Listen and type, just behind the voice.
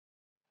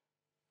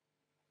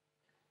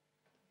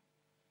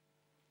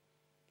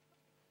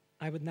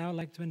I would now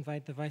like to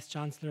invite the Vice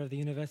Chancellor of the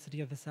University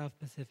of the South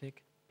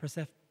Pacific,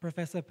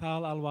 Professor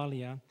Paul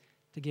Alwalia,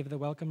 to give the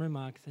welcome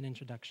remarks and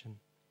introduction.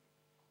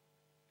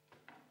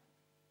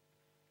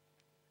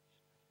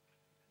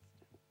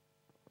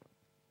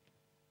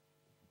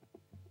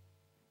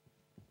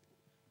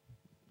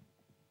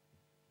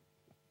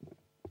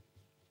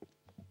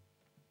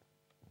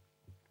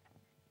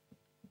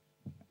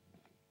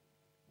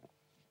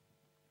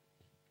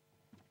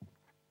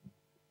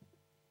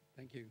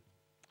 Thank you.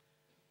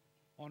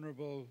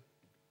 Honourable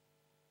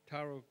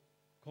Taro,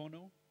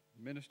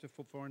 Minister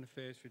for Foreign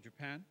Affairs for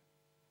Japan,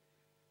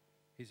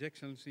 His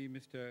Excellency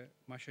Mr.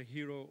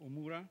 Masahiro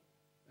Omura,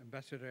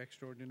 Ambassador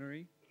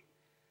Extraordinary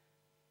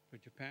for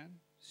Japan,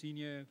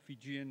 senior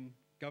Fijian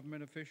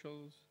government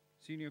officials,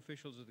 senior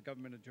officials of the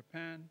Government of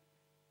Japan,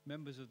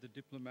 members of the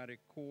Diplomatic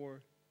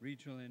Corps,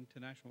 regional and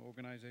international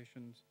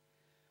organizations,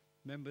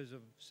 members of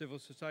civil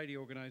society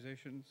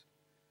organizations,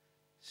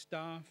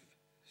 staff,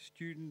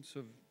 students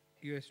of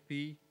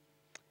USP,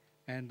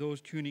 and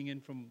those tuning in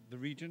from the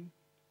region,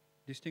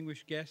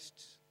 distinguished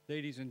guests,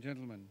 ladies and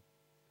gentlemen.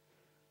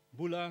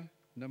 Bula,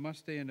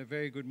 namaste, and a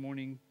very good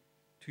morning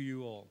to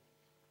you all.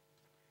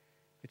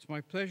 It's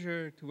my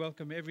pleasure to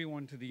welcome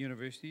everyone to the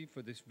university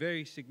for this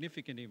very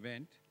significant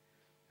event,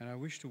 and I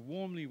wish to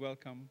warmly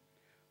welcome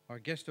our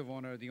guest of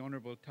honor, the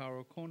Honourable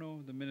Taro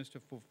Kono, the Minister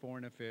for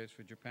Foreign Affairs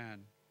for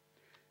Japan.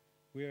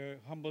 We are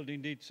humbled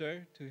indeed,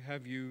 sir, to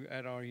have you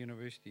at our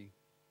university.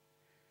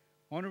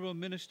 Honourable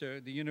Minister,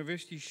 the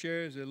university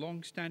shares a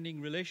long-standing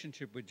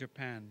relationship with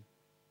Japan,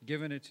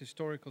 given its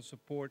historical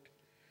support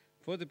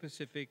for the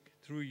Pacific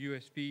through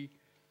USP.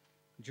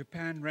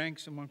 Japan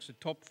ranks amongst the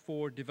top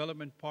 4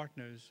 development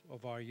partners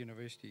of our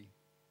university.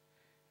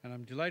 And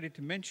I'm delighted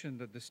to mention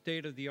that the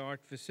state-of-the-art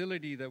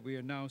facility that we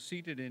are now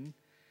seated in,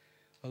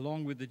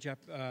 along with the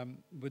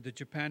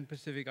Japan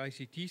Pacific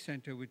ICT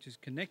Center, which is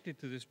connected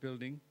to this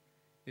building,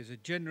 is a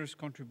generous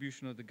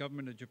contribution of the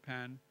Government of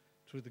Japan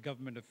through the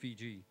Government of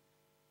Fiji.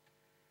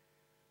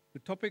 The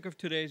topic of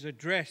today's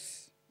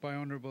address by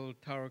Honourable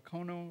Taro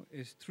Kono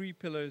is 3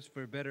 pillars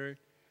for a better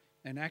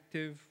and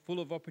active, full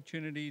of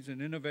opportunities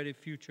and innovative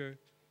future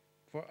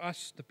for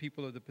us, the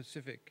people of the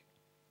Pacific.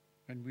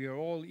 And we are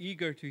all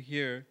eager to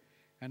hear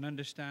and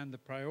understand the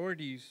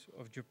priorities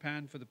of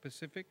Japan for the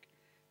Pacific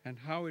and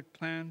how it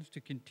plans to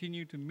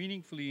continue to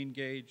meaningfully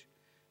engage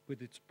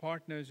with its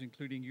partners,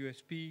 including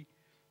USP,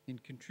 in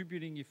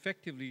contributing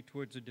effectively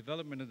towards the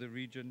development of the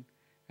region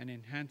and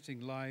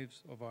enhancing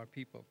lives of our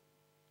people.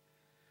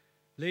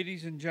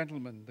 Ladies and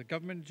gentlemen, the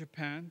Government of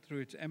Japan, through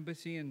its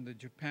embassy and the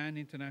Japan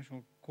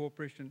International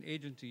Cooperation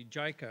Agency,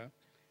 JICA,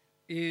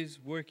 is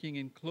working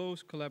in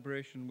close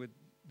collaboration with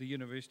the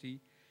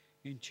university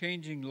in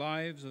changing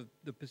lives of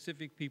the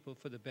Pacific people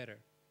for the better.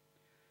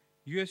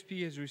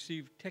 USP has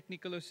received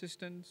technical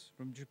assistance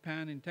from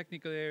Japan in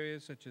technical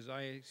areas such as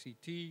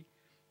ICT,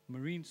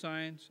 marine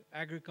science,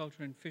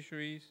 agriculture and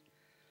fisheries,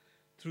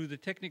 through the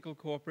technical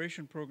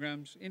cooperation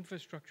programs,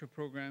 infrastructure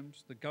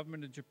programs, the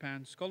Government of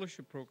Japan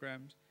scholarship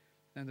programs,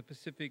 and the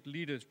Pacific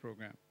Leaders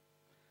Program.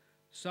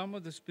 Some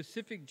of the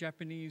specific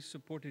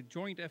Japanese-supported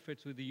joint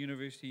efforts with the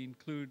university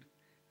include,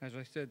 as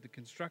I said, the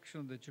construction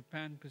of the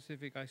Japan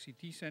Pacific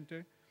ICT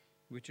Center,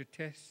 which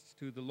attests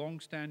to the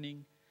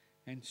long-standing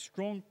and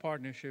strong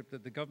partnership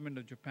that the Government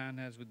of Japan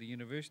has with the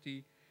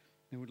university,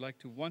 and would like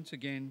to once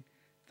again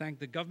thank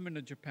the Government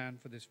of Japan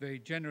for this very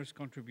generous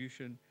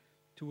contribution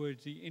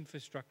towards the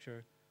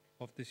infrastructure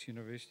of this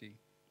university.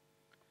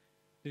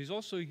 There's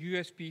also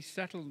USP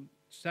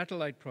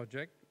satellite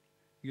project,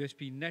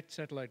 USP Net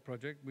Satellite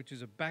Project, which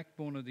is a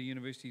backbone of the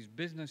university's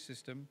business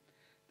system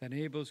that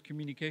enables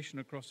communication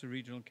across the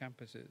regional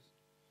campuses.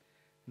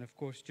 And of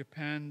course,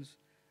 Japan's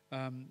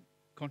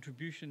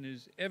contribution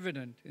is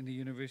evident in the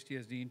university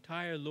as the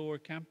entire lower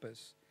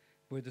campus,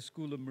 where the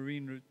School of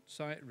Marine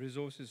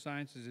Resources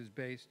Sciences is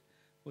based,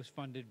 was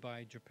funded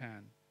by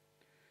Japan.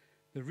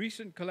 The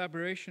recent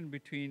collaboration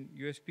between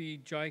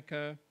USP,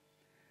 JICA,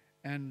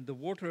 and the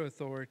Water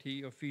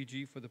Authority of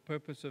Fiji for the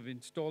purpose of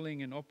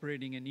installing and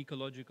operating an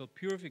ecological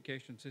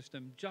purification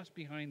system just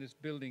behind this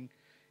building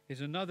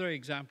is another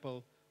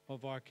example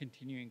of our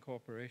continuing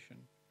cooperation.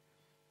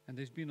 And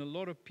there's been a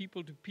lot of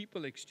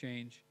people-to-people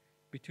exchange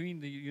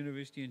between the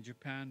university and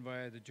Japan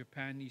via the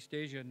Japan East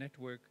Asia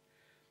network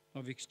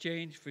of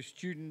exchange for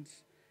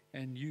students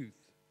and youth,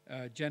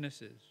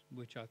 JENESYS,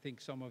 which I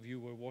think some of you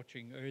were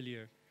watching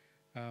earlier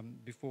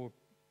before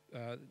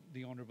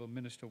the Honourable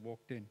Minister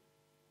walked in.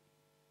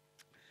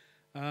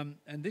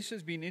 And this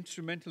has been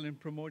instrumental in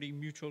promoting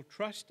mutual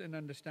trust and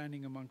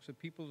understanding amongst the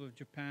peoples of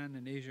Japan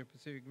and Asia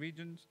Pacific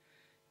regions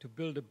to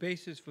build a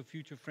basis for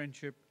future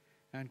friendship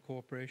and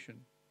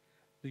cooperation.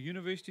 The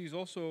university is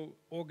also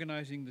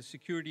organizing the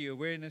security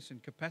awareness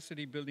and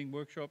capacity building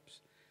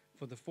workshops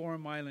for the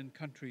Forum Island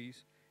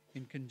countries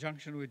in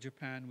conjunction with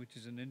Japan, which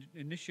is an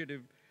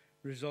initiative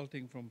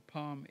resulting from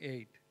Palm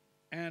 8.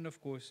 And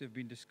of course, there have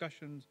been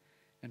discussions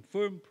and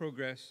firm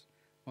progress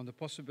on the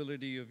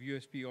possibility of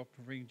USP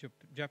offering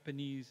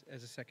Japanese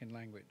as a second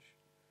language.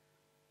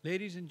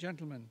 Ladies and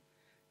gentlemen,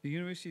 the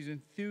university is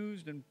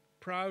enthused and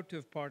proud to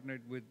have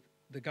partnered with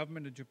the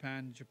Government of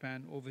Japan,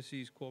 Japan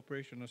Overseas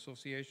Cooperation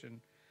Association,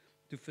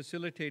 to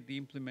facilitate the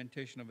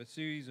implementation of a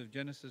series of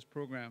JENESYS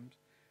programs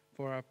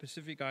for our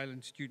Pacific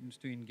Island students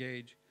to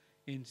engage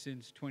in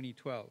since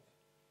 2012.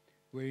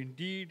 We're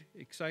indeed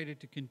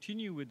excited to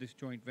continue with this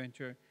joint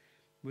venture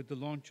with the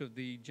launch of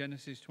the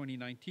JENESYS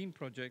 2019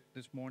 project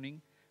this morning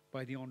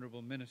by the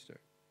Honourable Minister.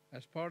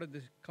 As part of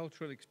this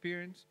cultural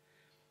experience,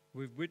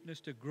 we've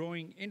witnessed a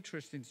growing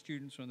interest in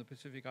students from the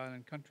Pacific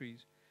Island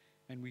countries,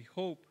 and we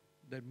hope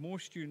that more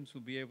students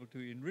will be able to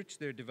enrich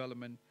their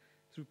development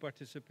through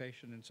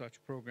participation in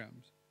such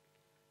programs.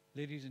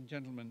 Ladies and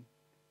gentlemen,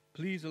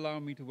 please allow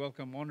me to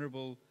welcome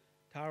Honourable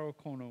Taro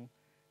Kono,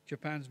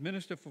 Japan's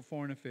Minister for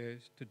Foreign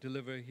Affairs, to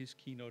deliver his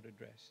keynote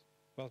address.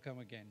 Welcome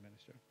again,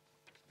 Minister.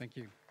 Thank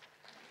you.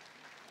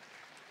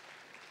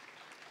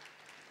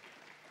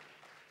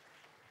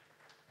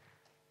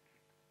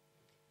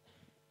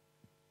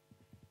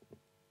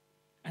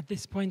 At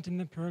this point in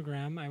the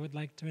program, I would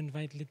like to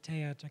invite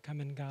Litea to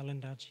come and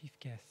garland our chief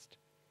guest.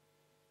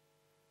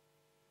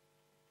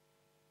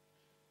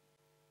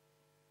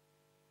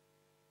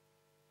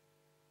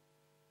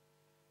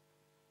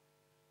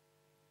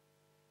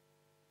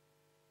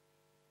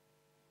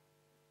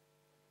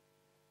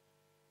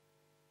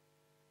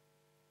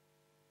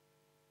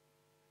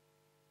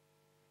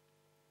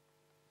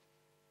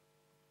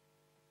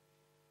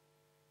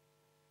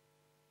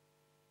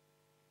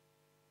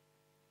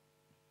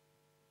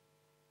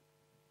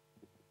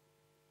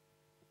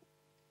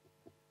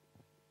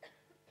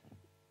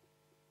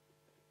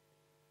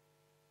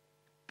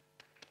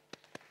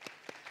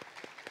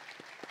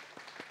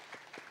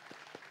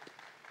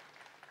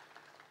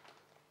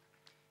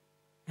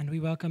 And we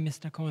welcome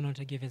Mr. Kono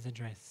to give his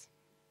address.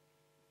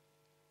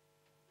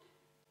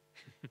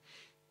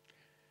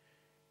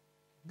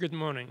 Good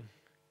morning.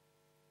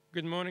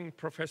 Good morning,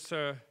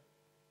 Professor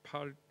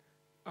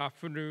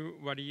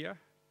Waria.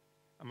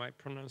 Am I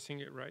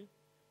pronouncing it right?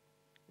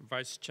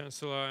 Vice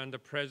Chancellor and the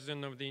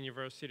President of the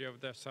University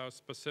of the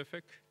South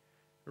Pacific,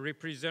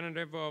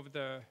 representative of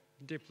the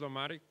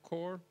Diplomatic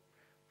Corps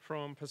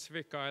from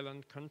Pacific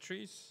Island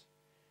countries,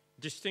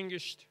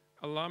 distinguished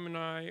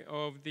alumni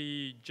of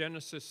the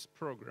JENESYS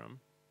program,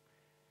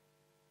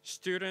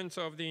 students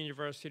of the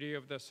University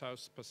of the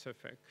South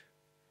Pacific,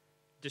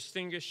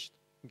 distinguished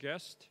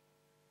guests,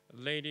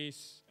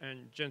 ladies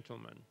and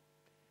gentlemen.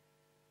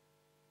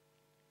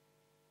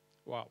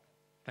 Wow,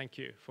 thank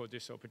you for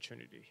this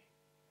opportunity.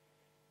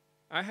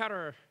 I had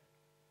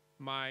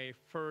my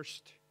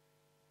first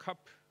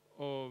cup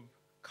of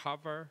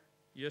kava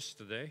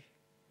yesterday.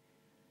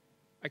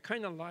 I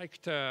kind of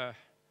liked the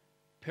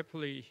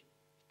peppery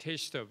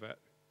taste of it,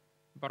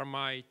 but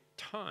my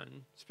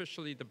tongue,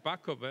 especially the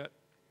back of it,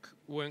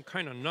 went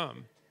kind of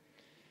numb.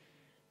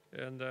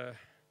 And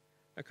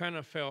I kind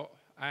of felt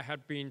I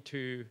had been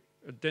to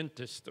a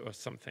dentist or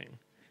something.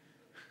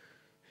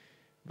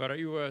 But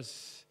it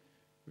was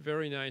a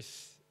very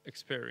nice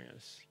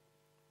experience.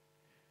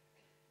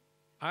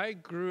 I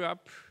grew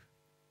up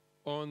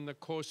on the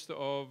coast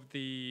of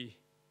the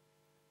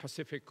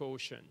Pacific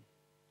Ocean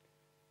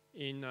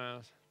in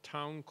a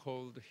town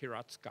called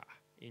Hiratsuka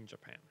in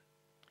Japan.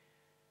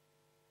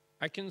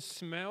 I can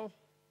smell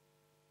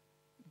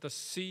the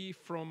sea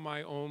from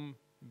my own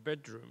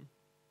bedroom,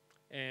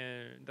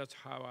 and that's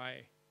how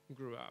I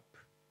grew up.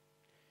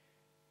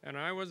 And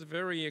I was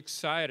very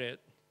excited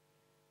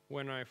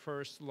when I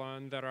first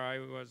learned that I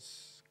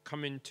was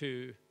coming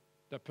to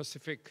the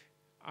Pacific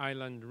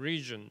Island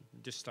region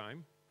this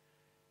time,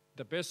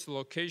 the best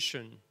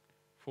location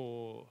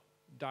for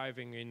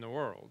diving in the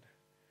world.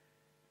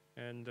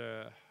 And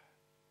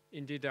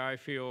indeed, I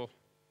feel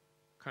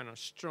kind of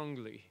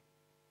strongly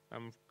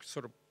I'm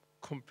sort of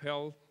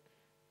compelled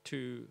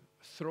to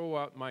throw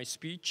out my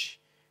speech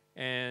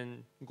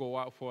and go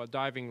out for a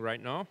diving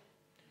right now.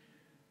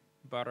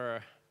 But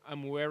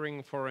I'm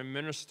wearing foreign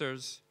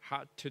minister's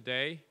hat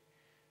today,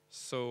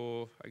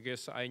 so I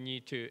guess I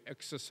need to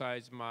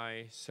exercise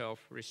my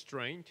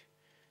self-restraint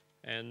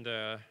and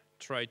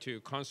try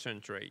to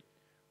concentrate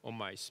on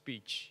my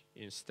speech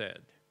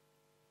instead.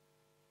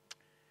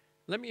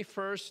 Let me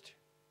first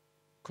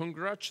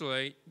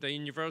congratulate the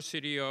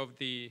University of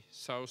the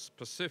South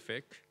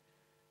Pacific,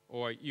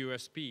 or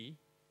USP,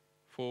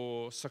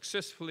 for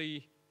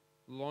successfully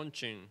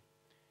launching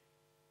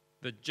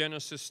the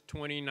JENESYS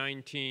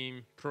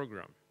 2019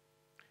 program.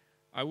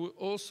 I would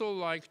also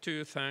like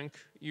to thank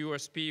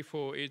USP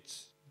for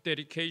its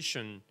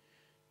dedication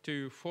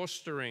to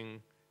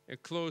fostering a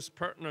close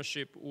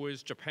partnership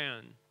with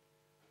Japan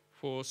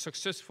for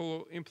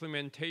successful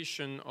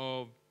implementation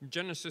of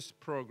JENESYS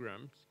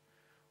programs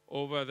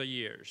over the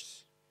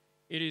years.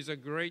 It is a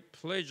great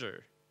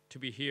pleasure to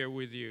be here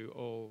with you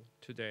all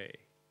today.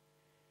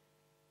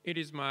 It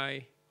is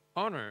my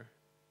honor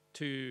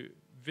to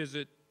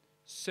visit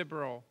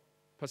several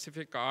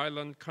Pacific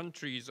Island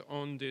countries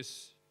on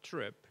this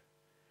trip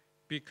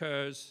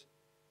because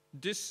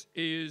this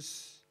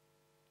is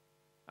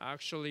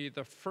actually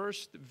the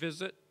first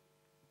visit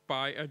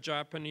by a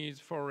Japanese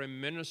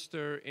foreign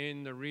minister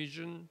in the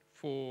region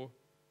for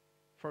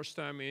first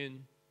time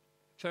in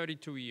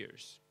 32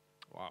 years.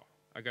 Wow,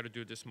 I got to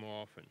do this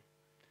more often.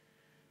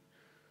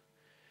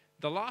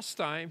 The last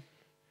time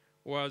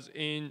was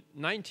in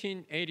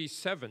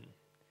 1987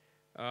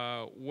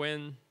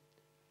 when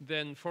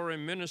then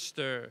Foreign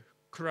Minister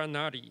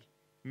Kuranari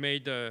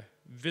made a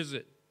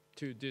visit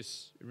to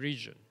this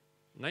region.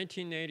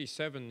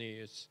 1987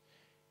 is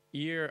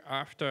year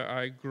after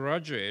I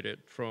graduated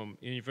from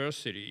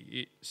university.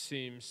 It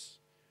seems,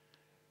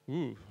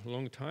 a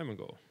long time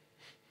ago,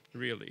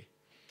 really.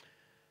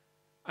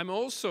 I'm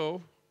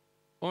also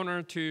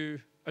honored to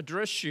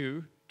address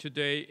you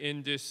today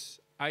in this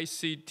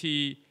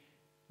ICT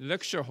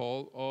lecture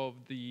hall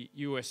of the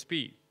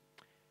USB.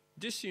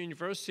 This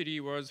university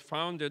was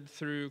founded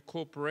through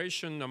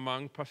cooperation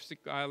among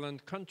Pacific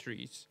Island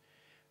countries,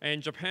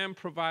 and Japan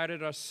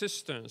provided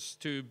assistance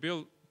to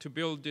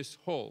build this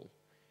hall.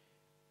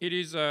 It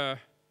is a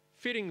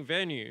fitting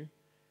venue,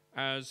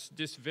 as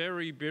this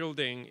very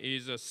building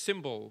is a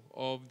symbol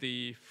of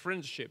the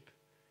friendship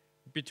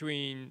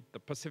between the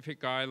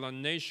Pacific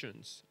Island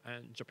nations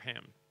and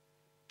Japan.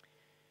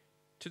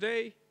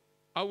 Today,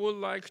 I would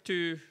like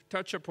to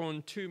touch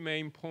upon two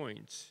main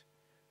points.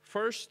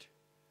 First,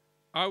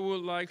 I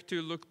would like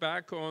to look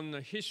back on the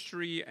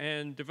history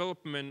and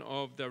development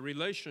of the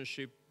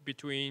relationship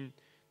between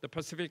the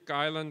Pacific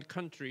Island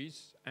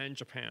countries and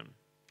Japan.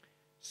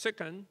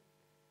 Second,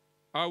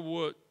 I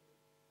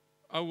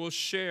will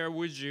share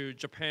with you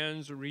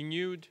Japan's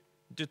renewed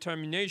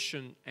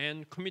determination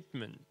and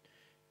commitment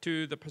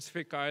to the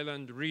Pacific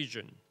Island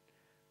region,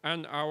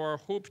 and our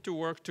hope to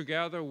work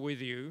together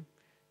with you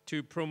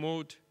to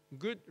promote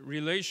good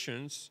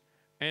relations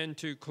and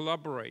to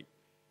collaborate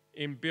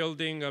in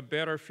building a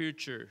better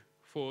future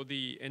for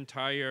the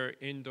entire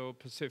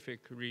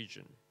Indo-Pacific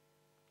region.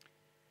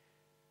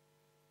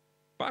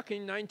 Back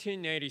in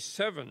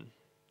 1987,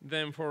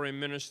 then Foreign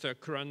Minister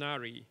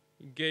Kuranari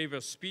gave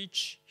a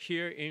speech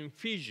here in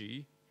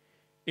Fiji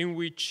in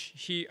which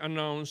he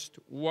announced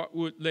what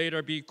would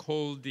later be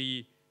called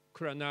the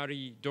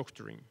Kuranari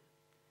Doctrine.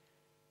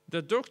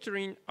 The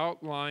doctrine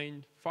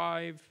outlined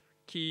 5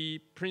 key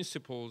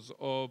principles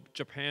of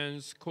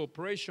Japan's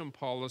cooperation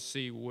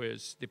policy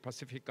with the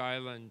Pacific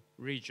Island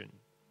region.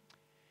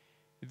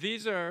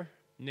 These are,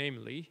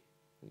 namely,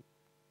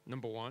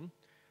 number 1,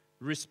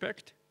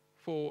 respect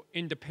for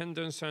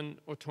independence and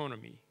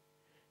autonomy.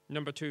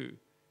 Number 2,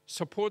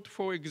 support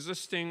for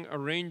existing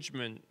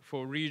arrangement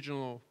for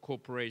regional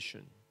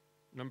cooperation.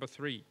 Number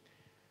 3,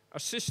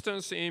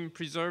 assistance in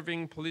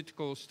preserving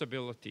political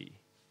stability.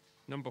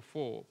 Number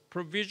 4,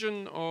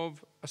 provision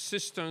of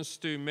assistance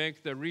to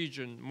make the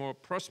region more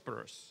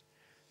prosperous.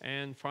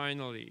 And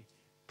finally,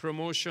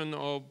 promotion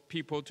of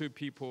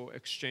people-to-people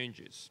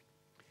exchanges.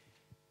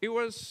 It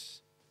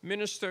was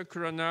Minister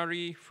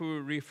Kuranari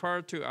who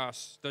referred to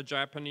us, the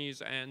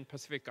Japanese and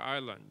Pacific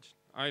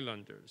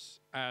Islanders,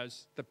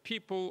 as the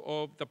people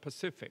of the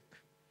Pacific,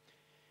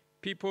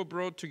 people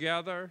brought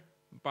together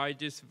by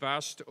this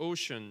vast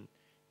ocean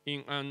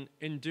in an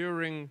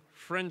enduring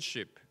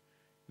friendship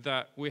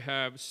that we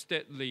have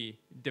steadily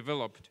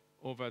developed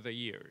over the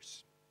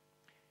years.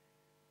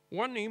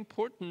 One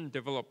important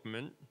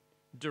development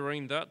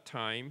during that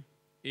time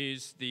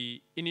is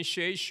the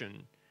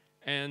initiation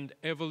and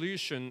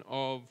evolution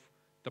of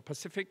the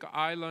Pacific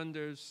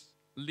Islanders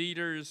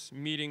Leaders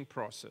Meeting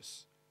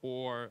Process,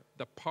 or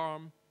the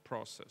PALM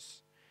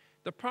process.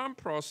 The PALM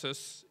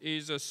process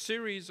is a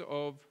series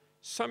of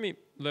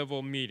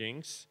summit-level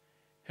meetings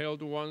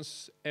held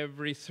once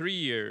every 3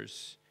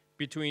 years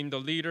between the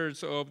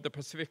leaders of the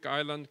Pacific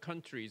Island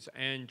countries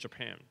and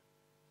Japan.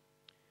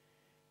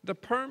 The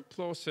PALM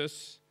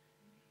process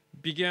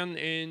began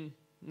in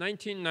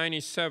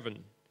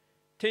 1997,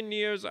 10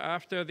 years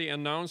after the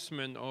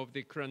announcement of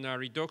the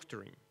Kuranari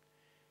Doctrine.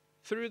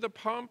 Through the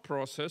PALM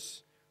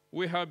process,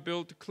 we have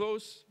built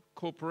close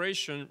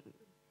cooperation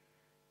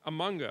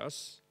among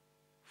us,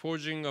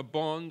 forging a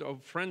bond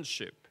of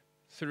friendship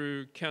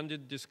through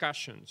candid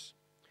discussions,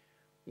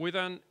 with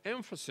an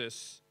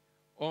emphasis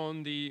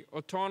on the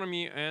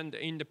autonomy and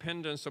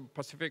independence of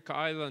Pacific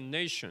Island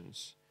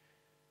nations.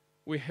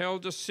 We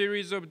held a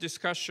series of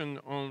discussions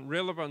on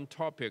relevant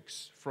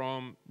topics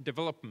from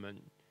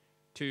development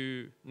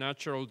to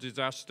natural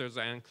disasters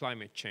and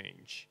climate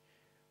change,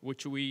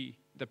 which we,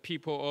 the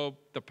people of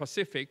the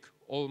Pacific,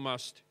 all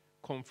must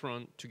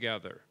confront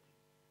together.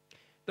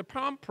 The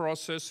PALM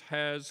process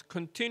has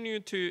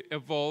continued to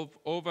evolve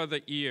over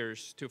the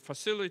years to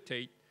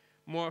facilitate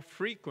more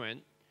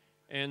frequent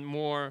and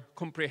more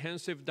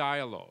comprehensive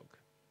dialogue.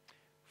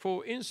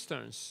 For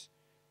instance,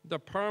 the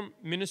PALM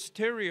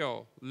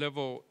ministerial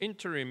level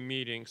interim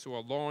meetings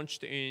were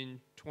launched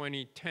in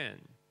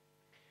 2010.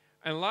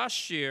 And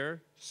last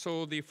year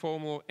saw the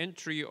formal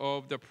entry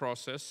of the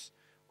process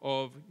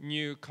of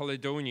New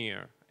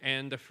Caledonia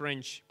and the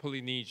French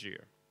Polynesia.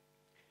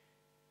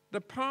 The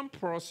PALM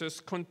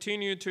process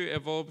continued to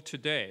evolve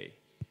today.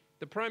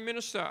 The Prime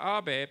Minister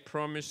Abe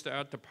promised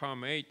at the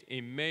PALM 8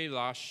 in May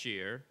last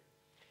year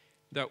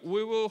that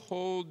we will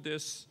hold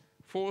this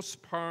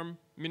 4th PALM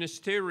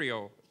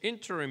ministerial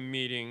interim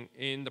meeting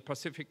in the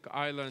Pacific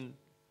Island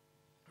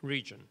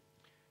region.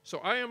 So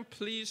I am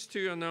pleased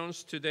to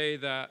announce today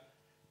that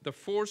the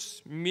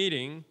fourth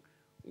meeting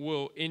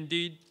will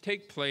indeed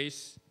take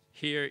place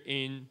here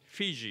in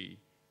Fiji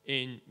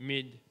in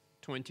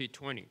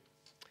mid-2020.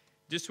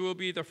 This will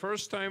be the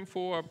first time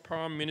for a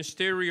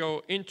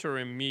par-ministerial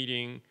interim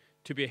meeting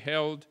to be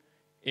held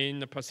in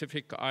the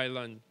Pacific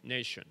Island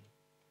nation.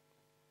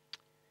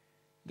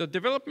 The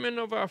development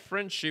of our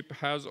friendship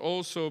has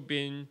also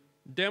been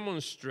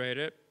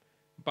demonstrated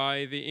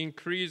by the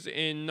increase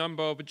in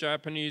number of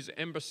Japanese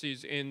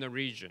embassies in the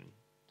region.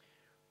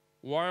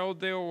 While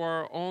there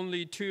were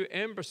only 2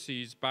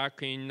 embassies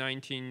back in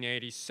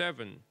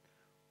 1987,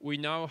 we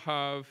now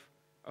have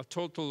a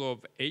total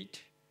of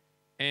 8,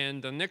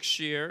 and next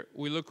year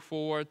we look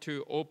forward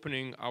to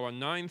opening our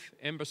 9th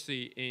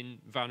embassy in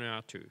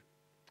Vanuatu.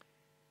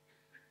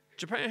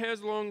 Japan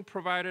has long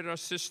provided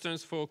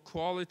assistance for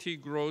quality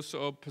growth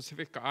of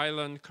Pacific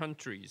Island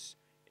countries,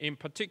 in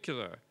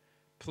particular,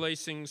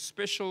 placing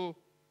special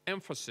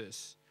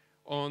emphasis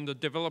on the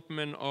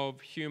development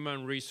of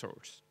human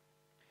resource.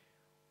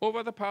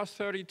 Over the past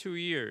 32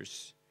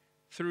 years,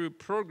 through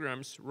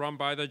programs run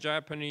by the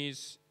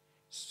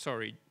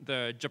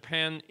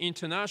Japan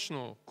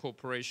International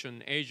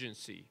Cooperation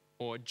Agency,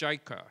 or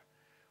JICA,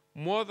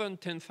 more than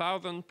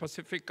 10,000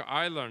 Pacific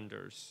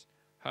Islanders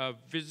have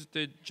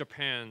visited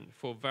Japan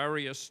for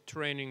various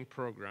training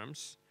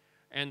programs,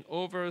 and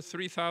over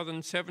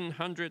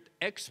 3,700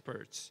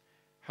 experts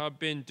have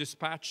been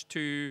dispatched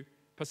to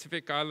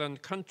Pacific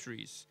Island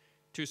countries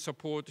to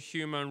support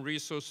human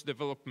resource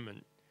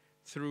development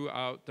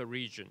throughout the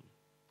region.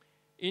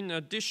 In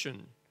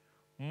addition,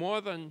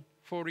 more than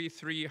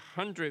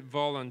 4,300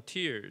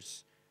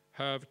 volunteers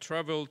have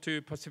traveled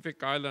to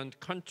Pacific Island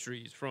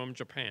countries from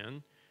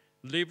Japan,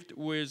 lived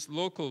with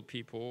local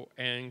people,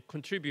 and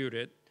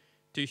contributed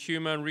to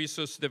human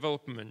resource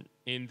development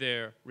in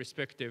their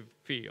respective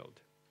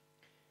field.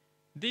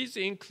 These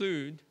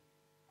include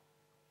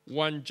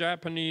one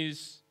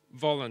Japanese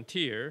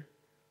volunteer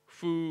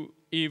who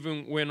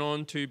even went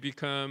on to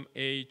become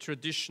a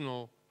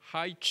traditional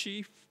high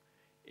chief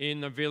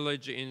in a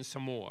village in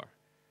Samoa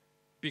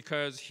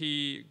because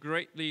he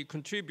greatly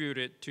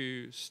contributed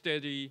to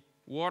steady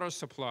water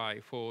supply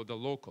for the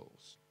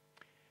locals.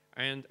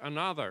 And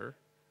another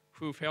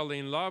who fell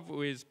in love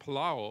with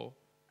Palau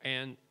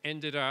and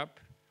ended up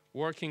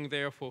working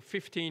there for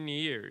 15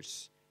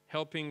 years,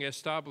 helping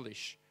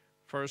establish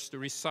first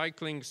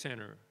recycling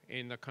center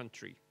in the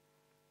country.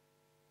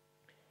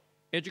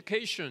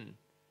 Education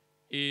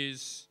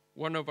is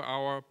one of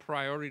our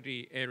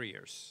priority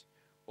areas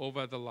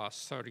over the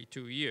last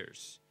 32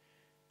 years.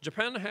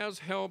 Japan has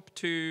helped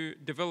to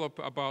develop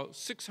about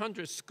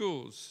 600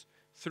 schools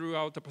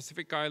throughout the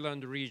Pacific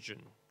Island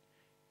region.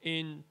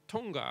 In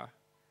Tonga,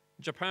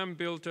 Japan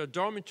built a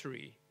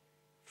dormitory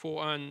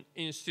for an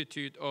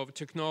institute of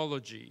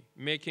technology,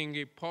 making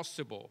it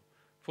possible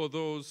for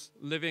those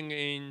living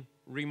in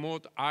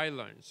remote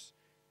islands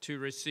to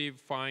receive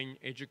fine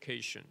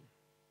education.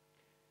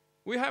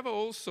 We have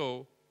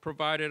also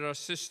provided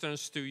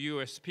assistance to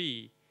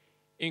USP,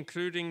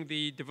 including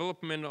the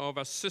development of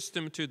a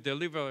system to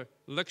deliver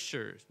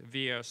lectures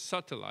via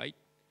satellite.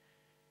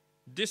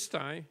 This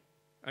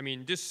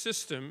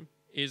system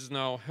is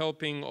now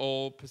helping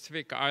all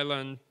Pacific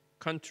Island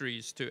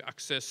countries to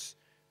access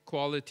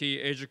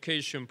quality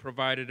education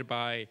provided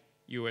by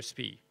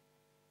USP.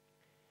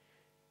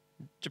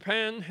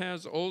 Japan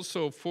has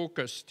also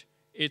focused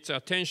its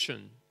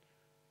attention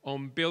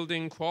on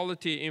building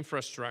quality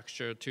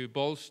infrastructure to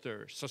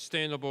bolster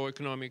sustainable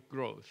economic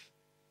growth.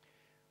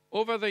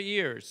 Over the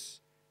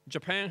years,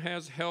 Japan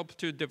has helped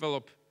to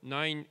develop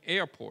 9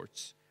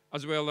 airports,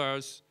 as well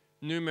as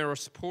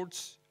numerous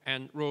ports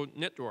and road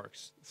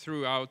networks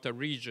throughout the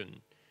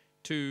region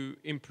to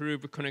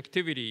improve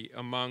connectivity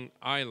among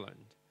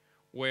islands,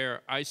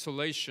 where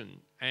isolation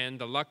and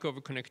the lack of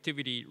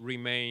connectivity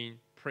remain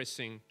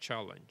pressing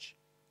challenge.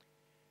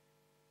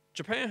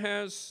 Japan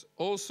has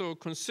also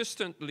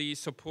consistently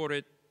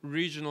supported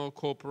regional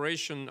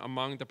cooperation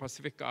among the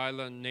Pacific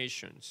Island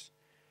nations.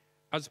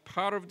 As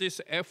part of this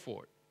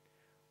effort,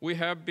 we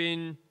have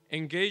been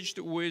engaged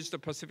with the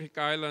Pacific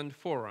Island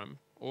Forum,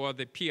 or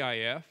the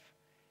PIF,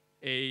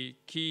 a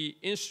key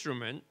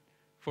instrument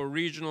for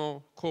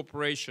regional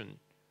cooperation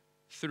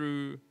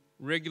through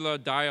regular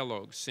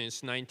dialogue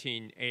since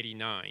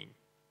 1989.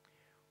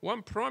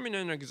 One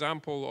prominent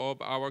example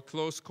of our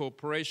close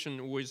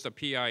cooperation with the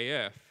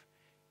PIF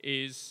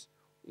is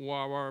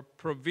our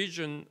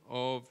provision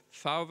of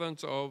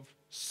thousands of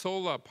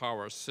solar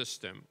power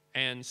systems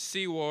and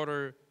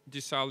seawater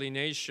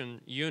desalination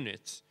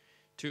units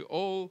to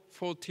all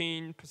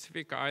 14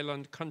 Pacific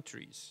Island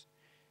countries.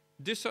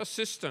 This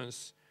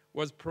assistance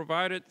was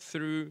provided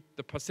through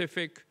the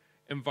Pacific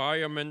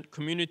Environment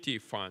Community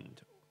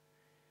Fund,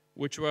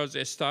 which was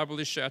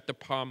established at the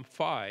Palm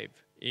 5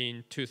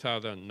 in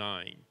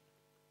 2009.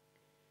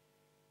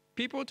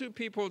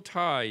 People-to-people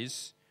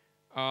ties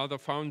are the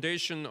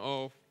foundation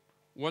of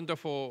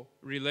wonderful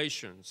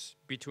relations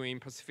between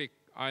Pacific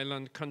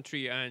Island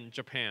country and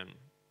Japan.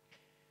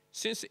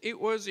 Since it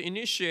was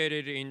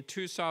initiated in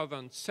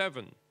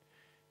 2007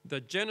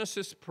 the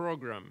JENESYS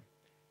program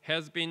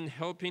has been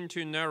helping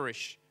to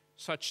nourish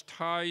such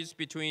ties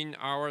between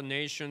our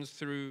nations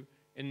through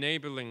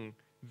enabling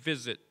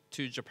visit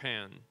to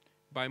Japan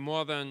by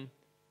more than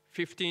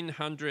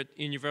 1,500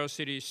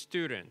 university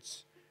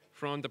students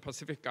from the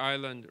Pacific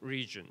Island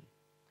region.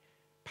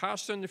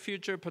 Past and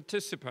future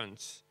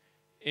participants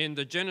in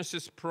the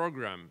JENESYS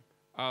program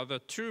are the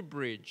true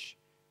bridge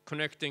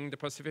connecting the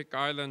Pacific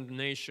Island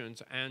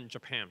nations and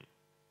Japan.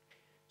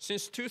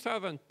 Since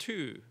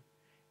 2002,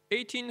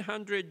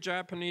 1,800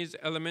 Japanese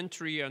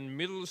elementary and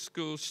middle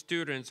school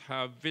students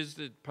have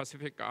visited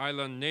Pacific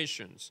Island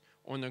nations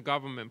on a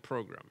government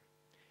program,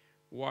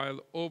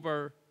 while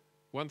over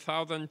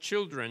 1,000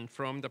 children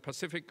from the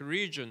Pacific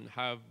region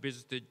have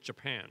visited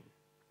Japan.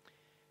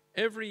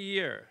 Every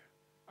year,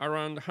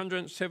 around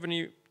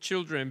 170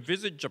 children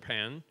visit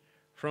Japan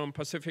from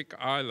Pacific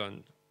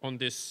Island on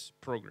this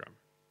program.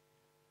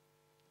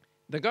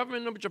 The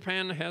government of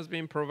Japan has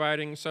been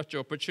providing such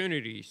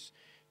opportunities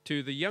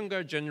to the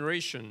younger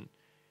generation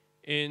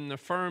in the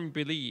firm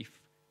belief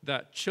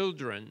that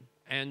children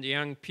and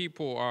young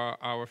people are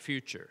our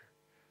future.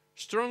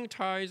 Strong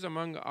ties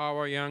among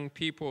our young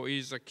people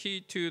is a key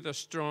to the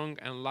strong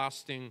and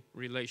lasting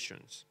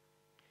relations.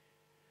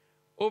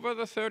 Over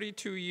the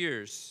 32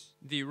 years,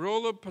 the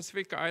role of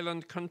Pacific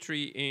Island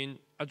country in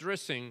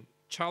addressing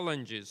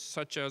challenges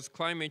such as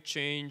climate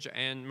change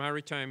and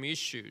maritime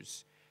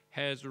issues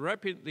has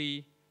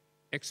rapidly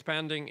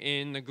expanding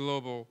in the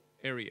global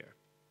area.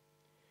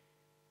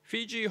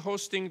 Fiji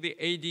hosting the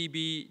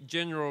ADB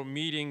General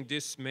Meeting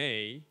this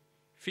May,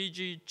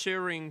 Fiji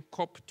chairing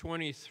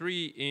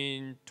COP23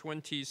 in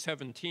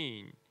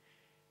 2017,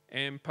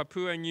 and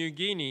Papua New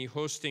Guinea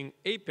hosting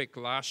APEC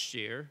last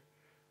year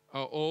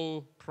are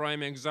all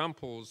prime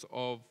examples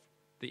of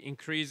the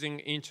increasing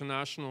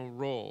international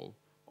role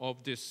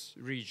of this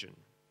region.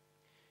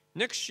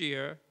 Next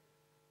year,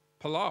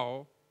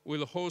 Palau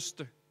will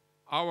host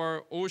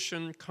our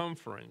ocean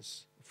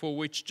conference, for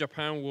which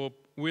Japan will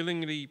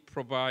willingly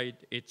provide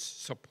its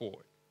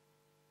support.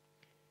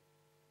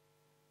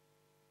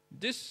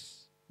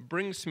 This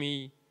brings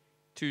me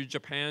to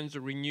Japan's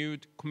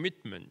renewed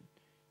commitment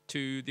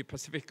to the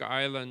Pacific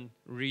Island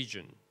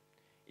region.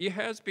 It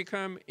has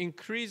become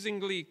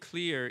increasingly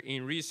clear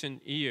in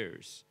recent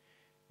years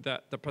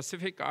that the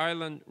Pacific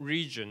Island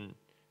region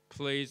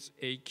plays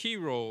a key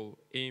role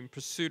in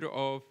pursuit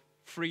of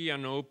free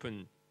and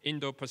open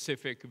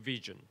Indo-Pacific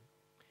vision.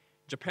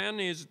 Japan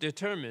is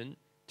determined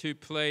to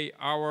play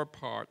our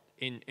part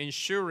in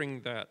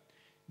ensuring that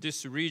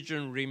this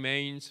region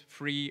remains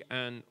free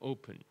and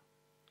open.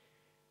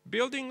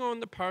 Building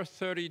on the past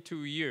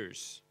 32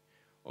 years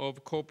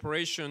of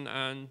cooperation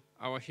and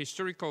our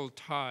historical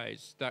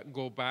ties that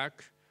go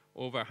back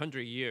over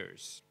 100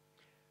 years,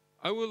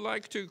 I would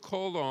like to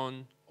call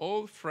on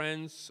all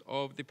friends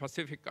of the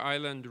Pacific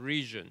Island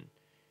region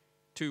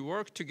to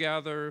work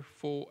together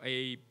for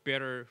a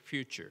better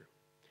future,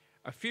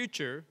 a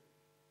future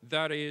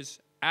that is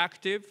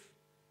active,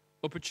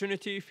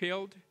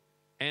 opportunity-filled,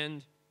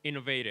 and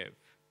innovative.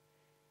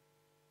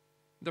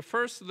 The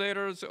first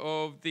letters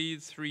of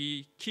these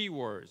three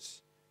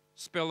keywords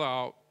spell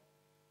out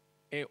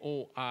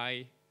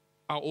AOI,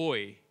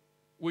 Aoi,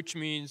 which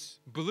means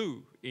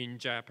blue in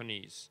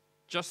Japanese,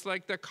 just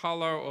like the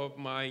color of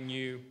my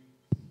new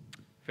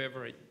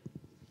favorite,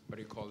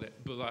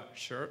 bula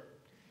shirt.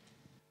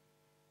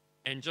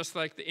 And just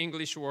like the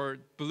English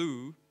word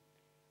blue,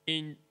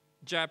 in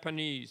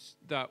Japanese,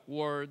 that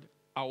word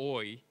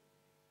aoi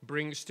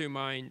brings to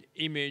mind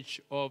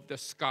image of the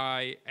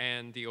sky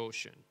and the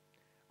ocean.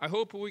 I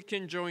hope we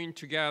can join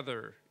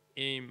together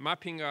in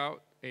mapping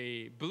out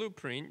a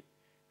blueprint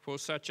for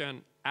such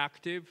an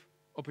active,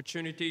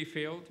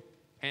 opportunity-filled,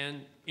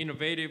 and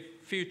innovative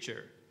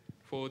future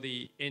for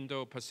the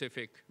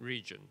Indo-Pacific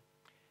region.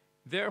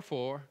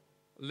 Therefore,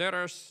 let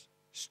us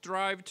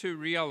strive to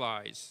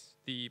realize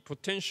the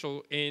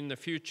potential in the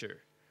future,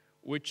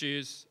 which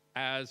is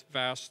as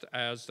vast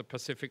as the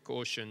Pacific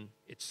Ocean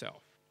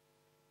itself.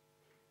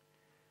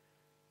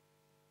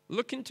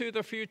 Looking to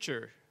the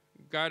future,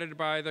 guided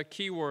by the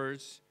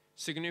keywords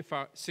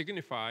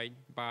signified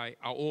by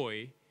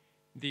Aoi,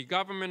 the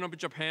government of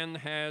Japan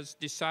has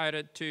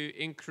decided to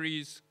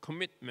increase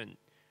commitment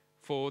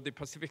for the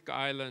Pacific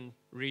Island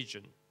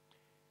region.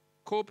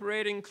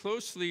 Cooperating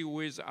closely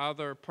with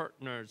other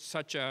partners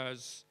such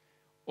as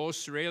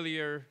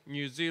Australia,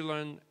 New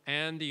Zealand,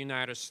 and the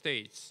United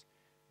States,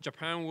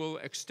 Japan will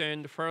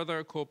extend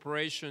further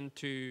cooperation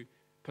to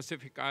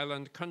Pacific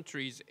Island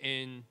countries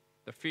in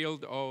the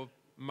field of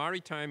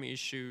maritime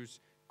issues,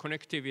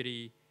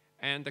 connectivity,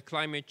 and the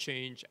climate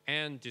change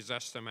and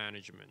disaster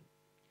management.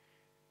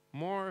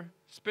 More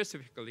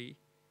specifically,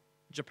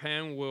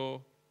 Japan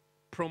will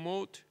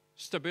promote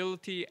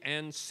stability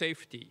and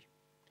safety,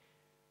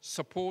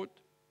 support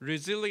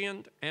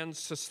resilient and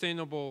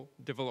sustainable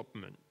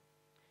development,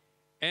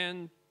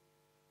 and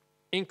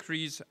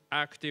increase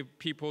active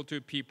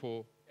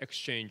people-to-people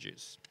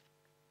exchanges.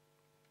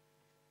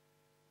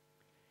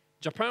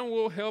 Japan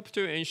will help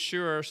to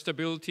ensure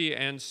stability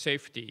and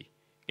safety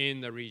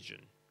in the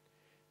region.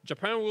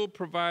 Japan will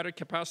provide a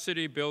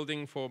capacity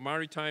building for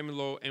maritime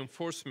law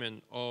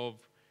enforcement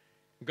of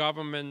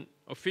government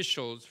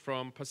officials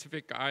from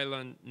Pacific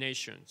Island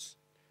nations.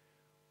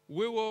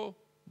 We will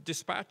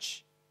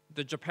dispatch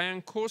the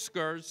Japan Coast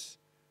Guard's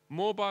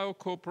mobile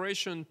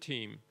cooperation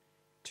team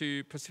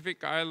to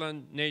Pacific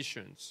Island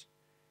nations,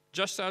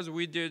 just as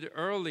we did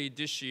early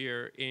this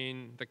year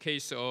in the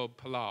case of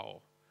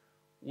Palau,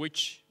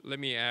 which, let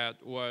me add,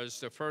 was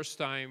the first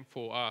time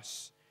for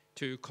us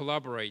to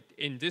collaborate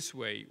in this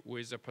way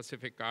with a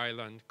Pacific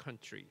Island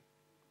country.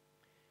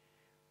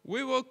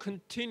 We will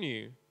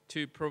continue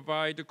to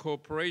provide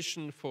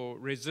cooperation for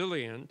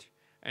resilient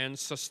and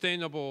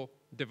sustainable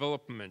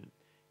development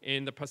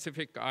in the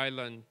Pacific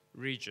Island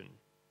region.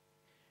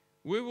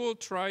 We will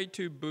try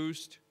to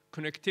boost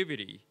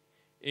connectivity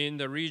in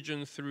the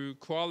region through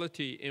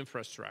quality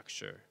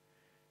infrastructure,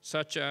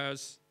 such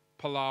as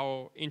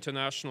Palau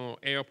International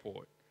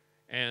Airport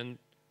and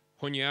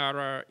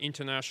Honiara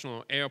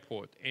International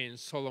Airport in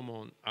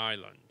Solomon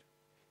Island.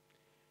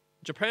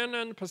 Japan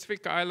and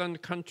Pacific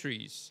Island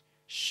countries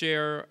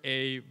share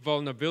a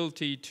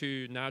vulnerability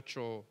to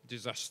natural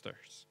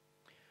disasters.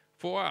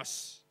 For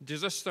us,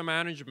 disaster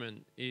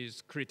management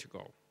is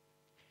critical.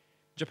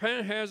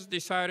 Japan has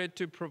decided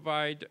to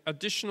provide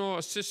additional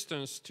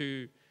assistance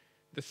to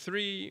the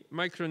 3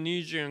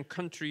 Micronesian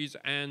countries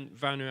and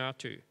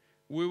Vanuatu.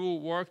 We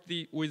will work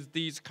with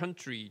these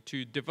countries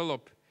to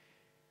develop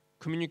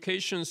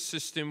communication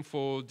system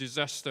for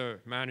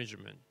disaster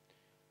management,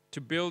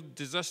 to build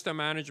disaster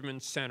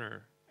management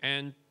center,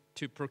 and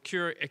to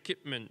procure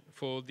equipment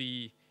for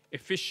the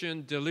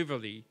efficient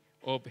delivery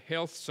of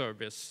health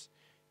service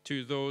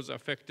to those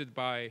affected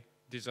by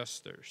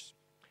disasters.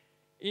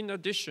 In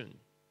addition,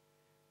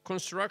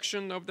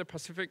 construction of the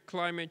Pacific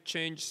Climate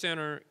Change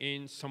Center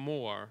in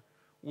Samoa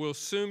will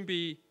soon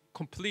be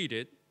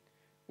completed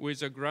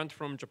with a grant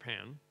from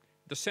Japan.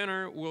 The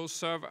center will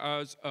serve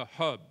as a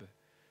hub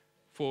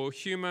for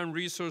human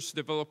resource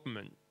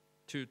development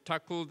to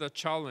tackle the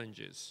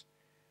challenges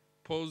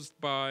posed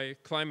by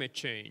climate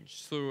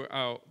change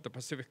throughout the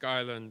Pacific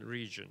Island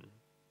region.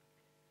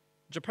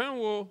 Japan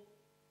will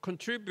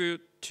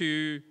contribute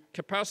to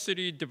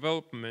capacity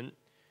development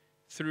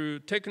through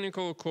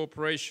technical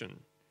cooperation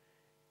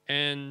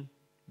and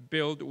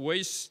build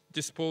waste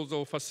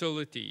disposal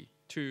facility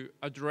to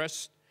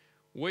address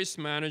waste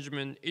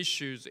management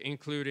issues,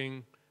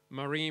 including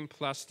marine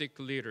plastic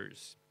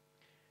litters.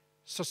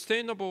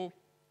 Sustainable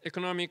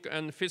economic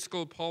and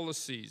fiscal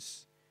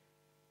policies,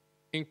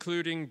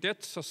 including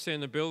debt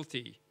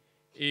sustainability,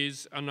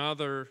 is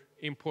another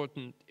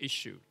important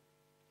issue.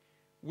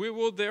 We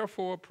will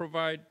therefore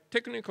provide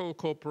technical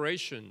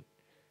cooperation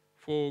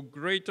for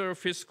greater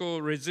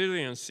fiscal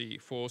resiliency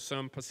for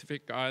some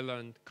Pacific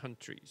Island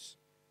countries.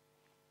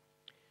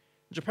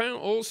 Japan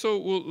also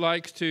would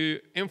like to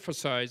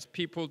emphasize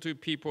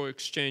people-to-people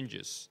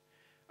exchanges.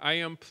 I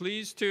am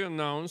pleased to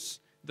announce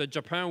that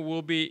Japan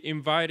will be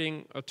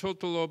inviting a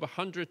total of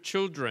 100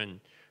 children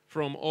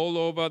from all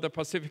over the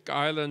Pacific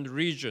Island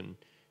region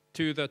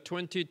to the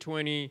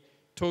 2020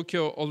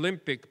 Tokyo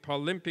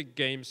Paralympic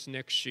Games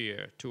next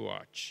year to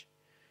watch.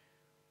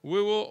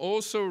 We will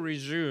also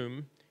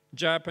resume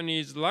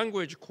Japanese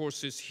language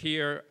courses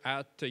here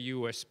at the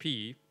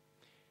USP,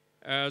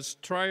 as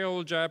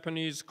trial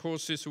Japanese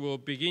courses will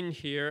begin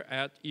here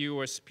at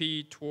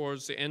USP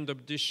towards the end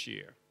of this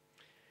year.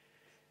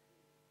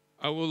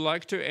 I would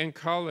like to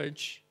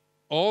encourage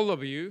all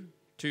of you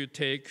to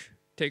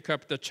take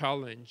up the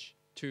challenge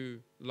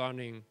to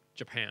learning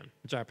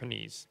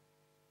Japanese.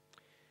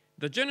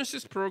 The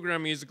JENESYS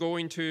program is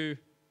going to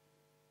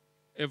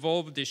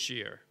evolve this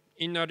year.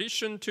 In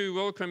addition to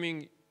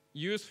welcoming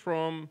youth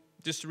from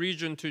this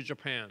region to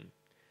Japan,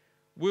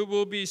 we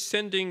will be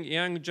sending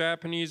young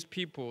Japanese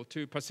people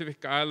to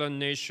Pacific Island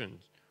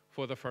nations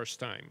for the first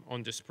time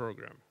on this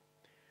program.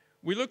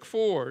 We look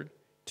forward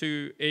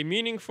to a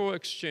meaningful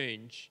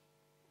exchange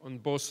on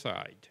both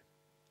sides.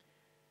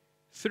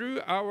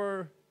 Through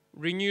our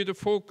renewed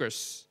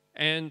focus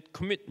and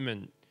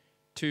commitment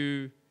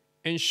to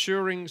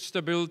ensuring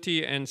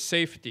stability and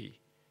safety,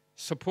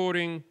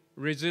 supporting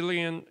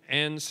resilient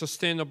and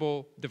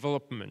sustainable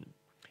development,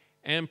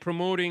 and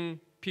promoting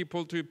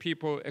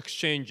people-to-people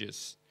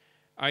exchanges,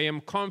 I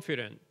am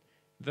confident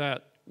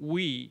that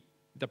we,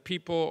 the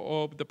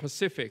people of the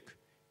Pacific,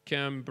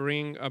 can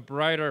bring a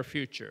brighter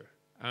future,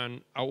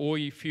 an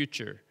aoi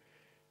future,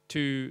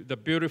 to the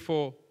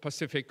beautiful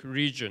Pacific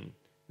region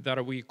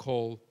that we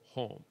call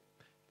home.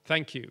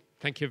 Thank you.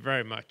 Thank you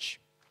very much.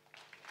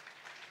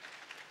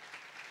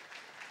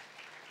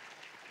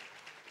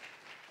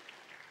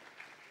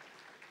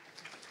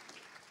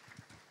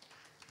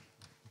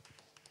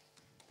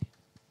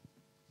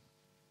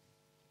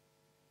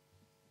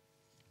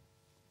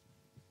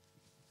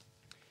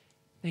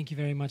 Thank you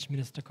very much,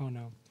 Minister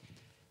Kono.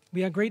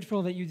 We are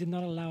grateful that you did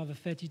not allow the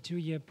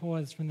 32-year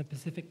pause from the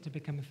Pacific to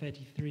become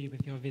 33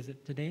 with your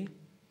visit today.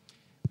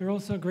 We're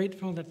also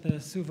grateful that the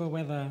Suva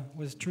weather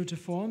was true to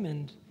form,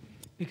 and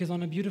because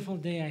on a beautiful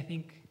day, I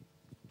think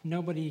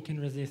nobody can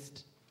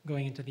resist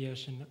going into the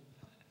ocean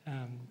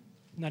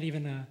not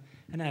even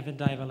an avid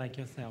diver like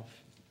yourself.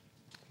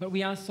 But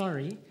we are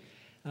sorry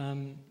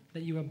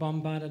that you were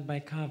bombarded by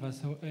kava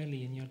so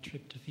early in your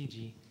trip to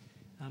Fiji.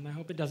 I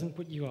hope it doesn't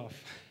put you off.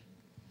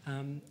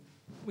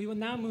 We will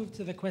now move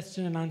to the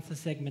question and answer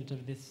segment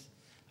of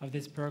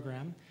this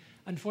program.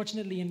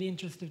 Unfortunately, in the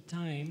interest of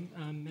time,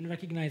 and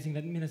recognizing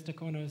that Minister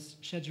Kono's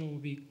schedule will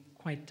be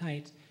quite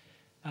tight,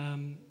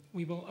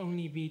 we will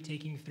only be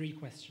taking 3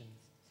 questions.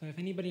 So if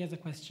anybody has a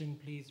question,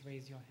 please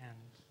raise your hand.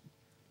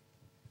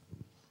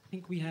 I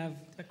think we have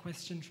a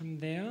question from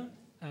there.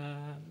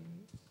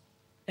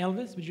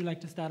 Elvis, would you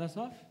like to start us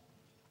off?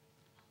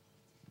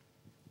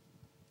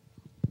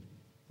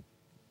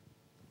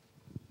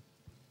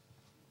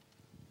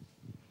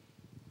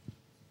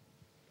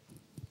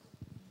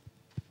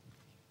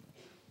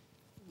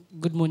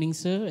 Good morning,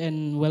 sir,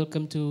 and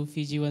welcome to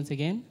Fiji once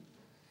again.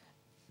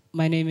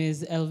 My name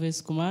is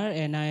Elvis Kumar,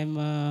 and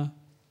I'm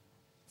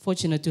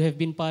fortunate to have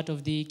been part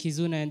of the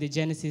Kizuna and the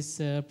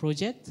JENESYS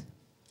project.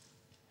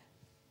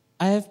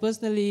 I have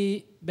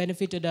personally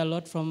benefited a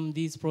lot from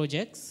these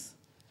projects.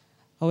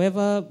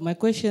 However, my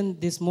question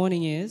this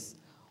morning is,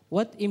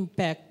 what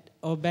impact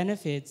or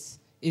benefits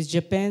is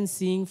Japan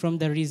seeing from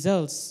the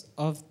results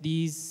of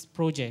these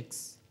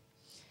projects?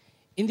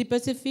 In the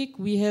Pacific,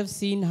 we have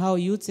seen how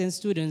youths and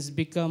students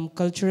become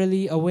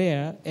culturally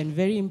aware and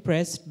very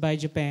impressed by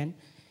Japan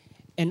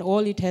and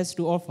all it has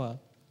to offer.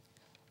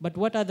 But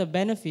what are the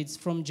benefits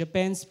from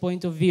Japan's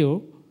point of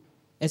view,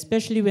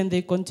 especially when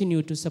they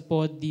continue to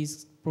support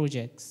these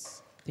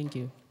projects? Thank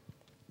you.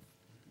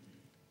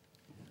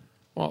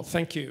 Well,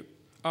 thank you.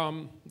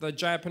 The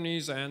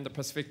Japanese and the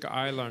Pacific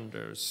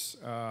Islanders,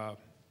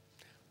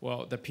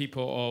 well, the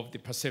people of the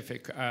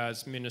Pacific,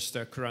 as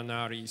Minister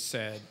Kuranari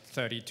said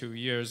 32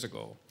 years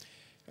ago.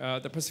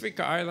 The Pacific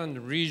Island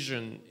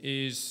region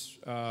is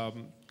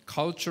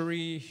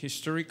culturally,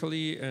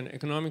 historically, and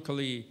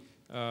economically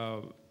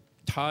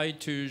tied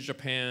to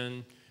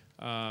Japan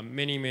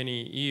many,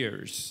 many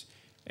years.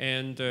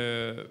 And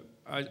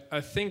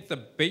I think the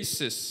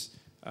basis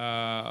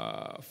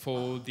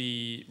for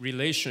the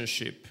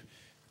relationship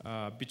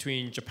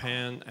between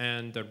Japan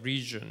and the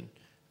region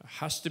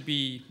has to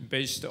be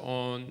based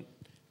on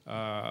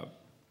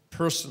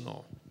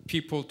personal,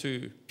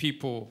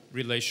 people-to-people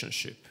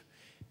relationship.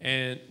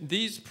 And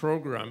these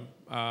programs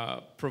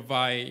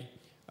provide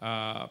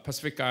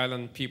Pacific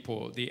Island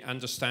people the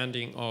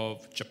understanding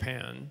of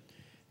Japan.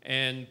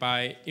 And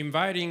by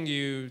inviting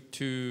you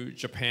to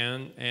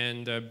Japan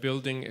and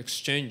building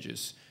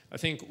exchanges, I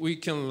think we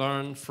can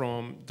learn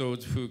from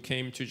those who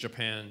came to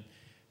Japan.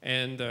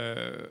 And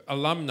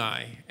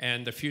alumni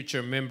and the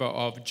future member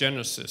of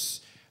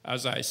JENESYS,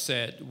 as I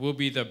said, will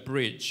be the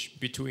bridge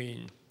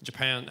between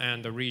Japan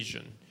and the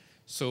region.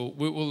 So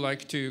we would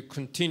like to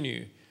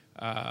continue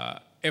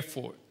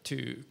effort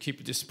to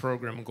keep this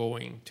program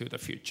going to the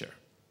future.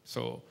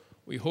 So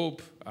we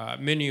hope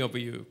many of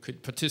you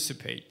could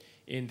participate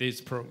in these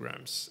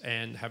programs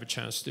and have a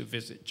chance to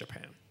visit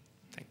Japan.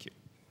 Thank you.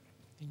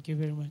 Thank you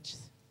very much.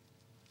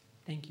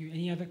 Thank you.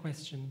 Any other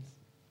questions?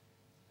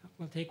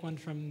 We'll take one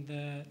from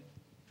the,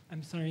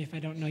 I'm sorry if I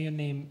don't know your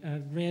name,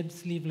 red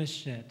sleeveless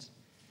shirt.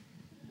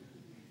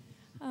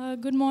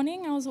 Good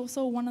morning. I was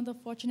also one of the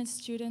fortunate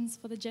students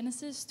for the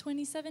JENESYS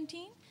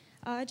 2017.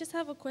 I just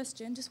have a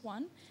question, just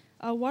one.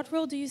 What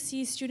role do you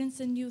see students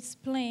and youths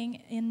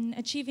playing in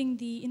achieving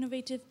the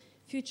innovative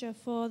future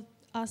for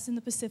us in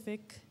the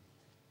Pacific?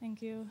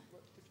 Thank you.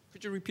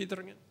 Could you repeat that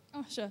again?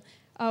 Oh, sure.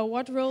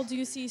 What role do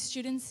you see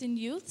students and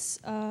youths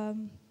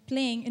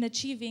playing in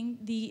achieving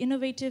the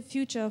innovative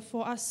future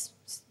for us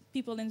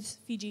people in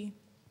Fiji,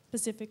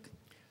 Pacific?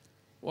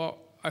 Well,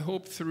 I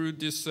hope through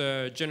this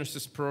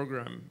JENESYS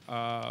program,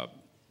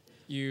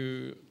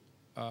 you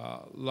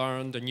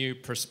learned a new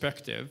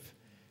perspective,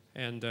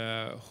 and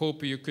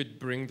hope you could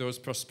bring those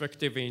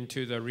perspectives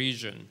into the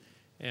region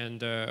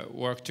and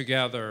work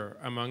together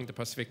among the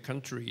Pacific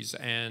countries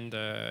and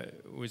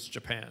with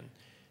Japan,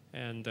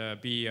 and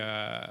be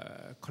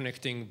a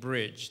connecting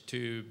bridge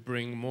to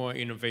bring more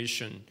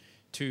innovation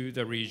to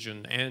the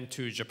region and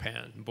to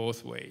Japan,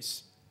 both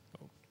ways.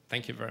 So,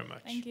 thank you very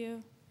much. Thank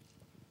you.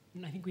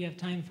 And I think we have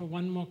time for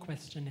one more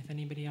question if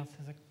anybody else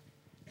has a...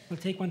 We'll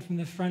take one from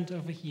the front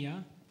over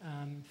here,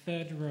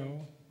 third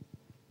row.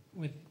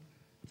 If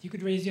you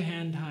could raise your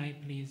hand high,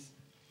 please.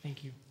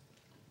 Thank you.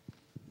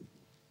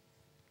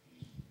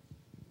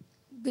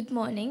 Good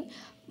morning.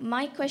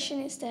 My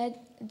question is that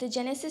the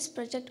JENESYS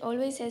project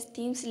always has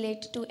themes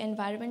related to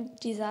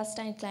environment,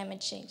 disaster, and climate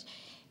change.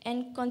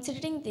 And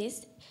considering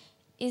this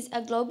is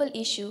a global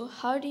issue,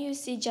 how do you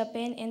see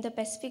Japan and the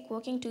Pacific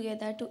working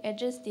together to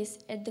address this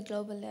at the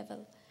global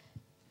level?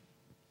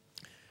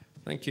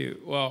 Thank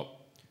you. Well,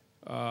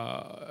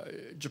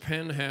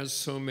 Japan has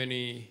so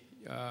many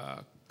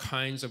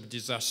kinds of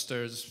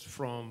disasters,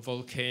 from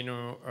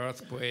volcano,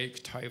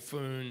 earthquake,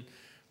 typhoon,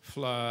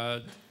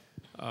 flood,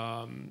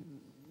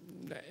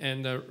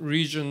 and the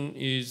region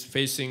is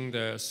facing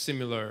the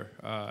similar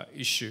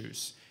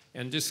issues.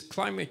 And this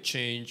climate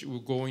change will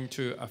going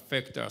to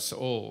affect us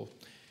all.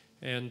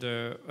 And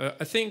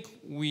I think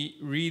we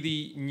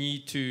really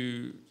need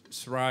to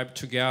thrive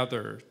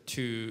together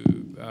to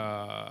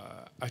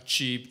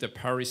achieve the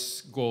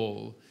Paris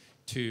goal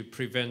to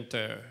prevent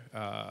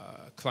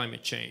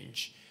climate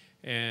change.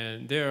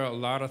 And there are a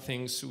lot of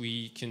things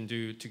we can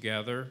do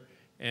together.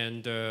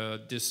 And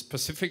this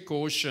Pacific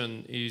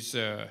Ocean is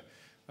a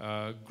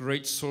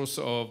great source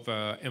of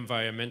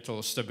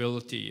environmental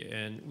stability,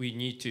 and we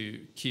need to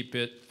keep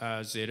it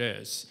as it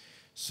is.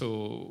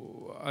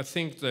 So I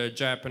think the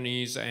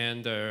Japanese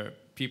and the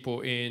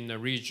people in the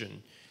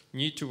region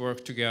need to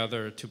work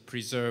together to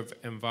preserve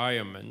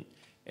environment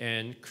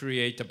and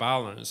create a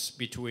balance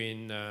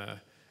between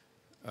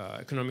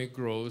economic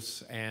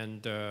growth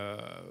and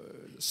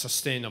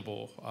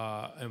sustainable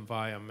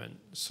environment.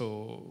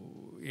 So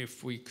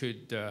if we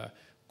could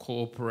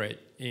cooperate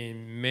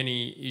in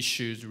many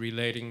issues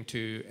relating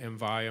to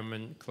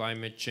environment,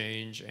 climate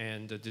change,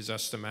 and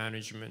disaster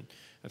management,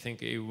 I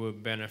think it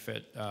would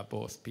benefit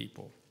both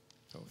people.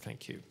 So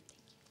thank you.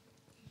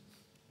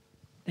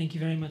 Thank you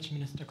very much,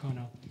 Minister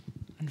Kono.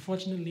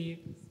 Unfortunately,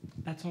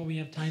 that's all we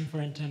have time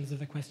for in terms of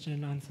the question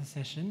and answer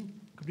session.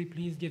 Could we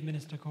please give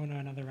Minister Kono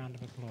another round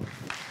of applause?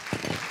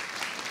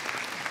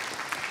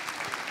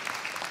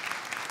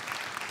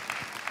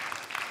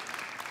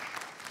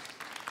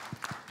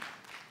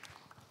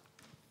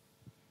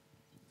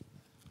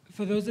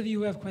 For those of you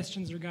who have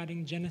questions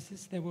regarding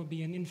JENESYS, there will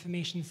be an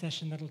information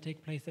session that will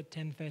take place at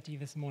 10:30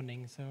 this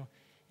morning. So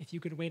if you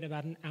could wait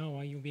about an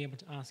hour, you'll be able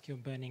to ask your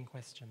burning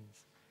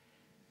questions.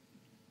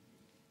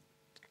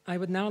 I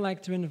would now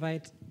like to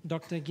invite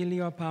Dr.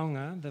 Gilio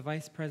Paunga, the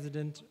Vice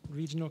President,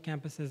 Regional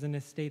Campuses and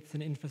Estates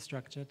and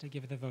Infrastructure, to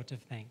give the vote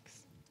of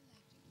thanks.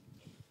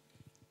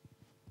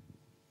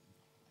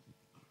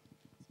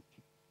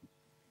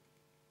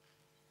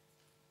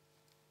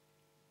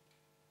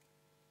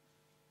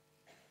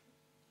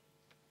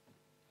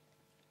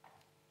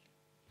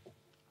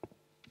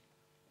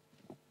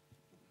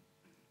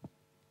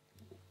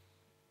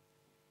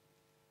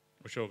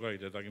 Shoukai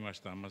te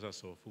takimashita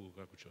Masaso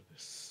Fukukakucho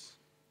desu.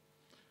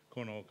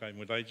 Kono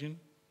Kaimu Daijin,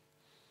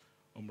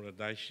 Omura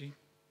Daishi,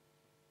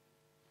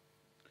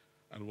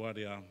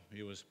 Alwaria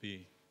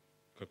USP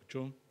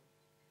Kakucho,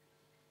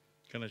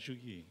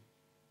 Kanashuki,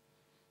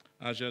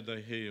 Aja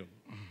Daiheo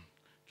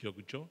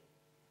Kyokucho,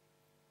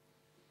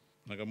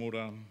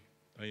 Nagamura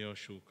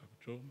Dayoshu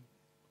Kakucho,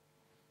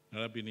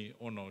 Narabini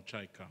Ono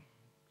Chaika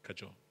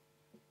Kacho.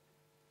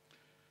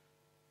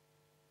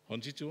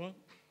 Honchitua,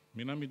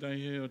 Minami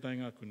Daiheo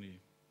Daingaku ni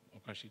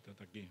Okashita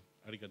Taki,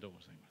 arigatou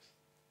gozaimasu.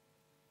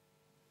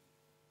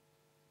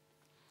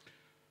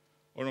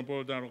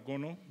 Honourable Taro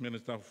Kono,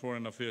 Minister of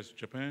Foreign Affairs of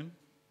Japan,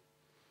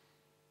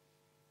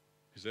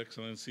 His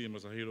Excellency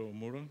Masahiro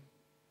Omura,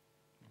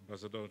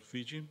 Ambassador of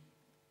Fiji,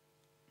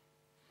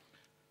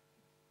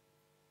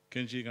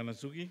 Kenji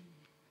Kanazuki,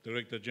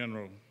 Director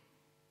General,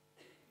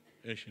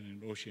 Asian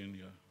and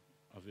Oceania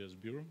Affairs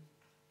Bureau,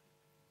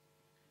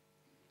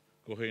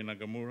 Kohei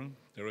Nagamura,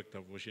 Director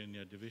of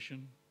Oceania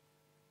Division,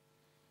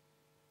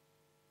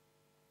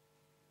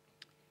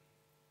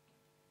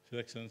 His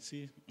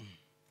Excellency,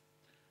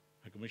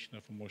 a Commissioner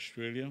from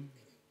Australia,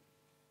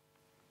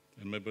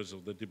 and members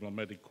of the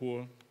Diplomatic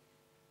Corps,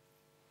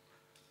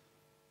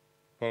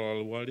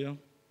 Paul Aluwalia,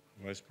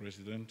 Vice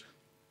President,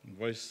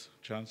 Vice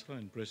Chancellor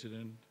and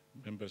President,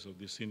 members of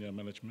the senior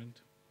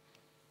management,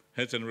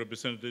 heads and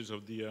representatives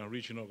of the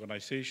regional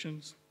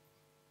organizations,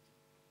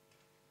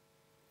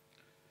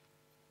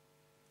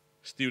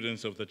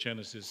 students of the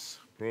JENESYS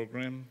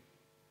program,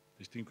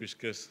 distinguished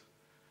guests,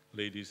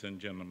 ladies and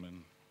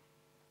gentlemen.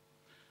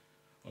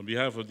 On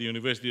behalf of the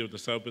University of the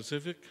South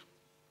Pacific,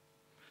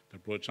 the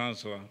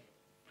Pro-Chancellor,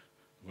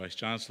 Vice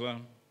Chancellor,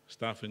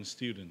 staff and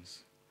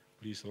students,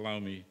 please allow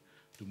me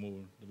to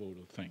move the vote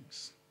of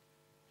thanks.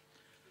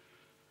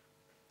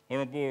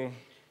 Honourable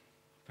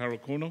Taro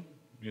Kono,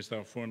 Minister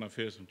of Foreign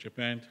Affairs of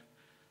Japan, I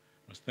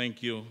must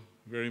thank you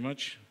very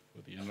much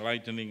for the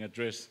enlightening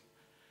address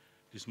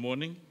this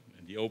morning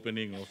and the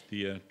opening of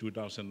the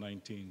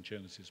 2019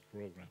 JENESYS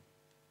program.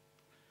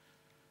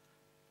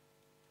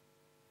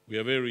 We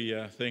are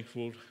very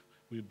thankful.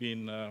 We've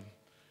been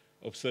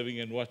observing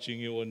and watching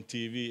you on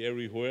TV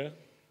everywhere,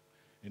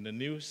 in the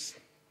news,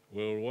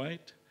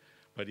 worldwide,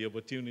 but the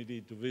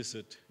opportunity to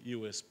visit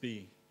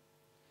USP,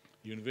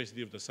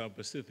 University of the South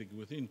Pacific,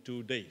 within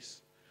 2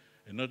 days.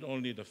 And not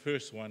only the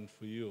first one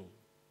for you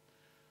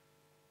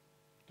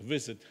to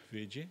visit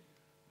Fiji,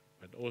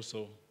 but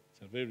also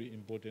it's a very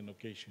important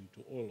occasion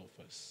to all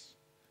of us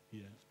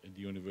here at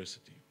the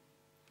university.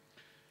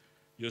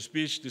 Your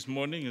speech this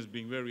morning has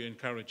been very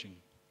encouraging.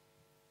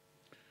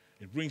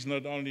 It brings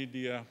not only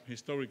the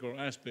historical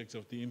aspects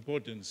of the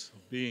importance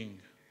of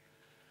being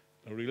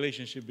a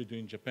relationship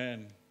between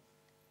Japan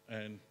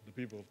and the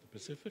people of the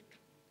Pacific,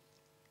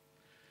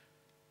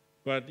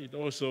 but it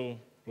also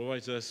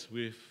provides us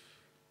with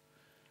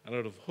a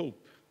lot of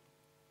hope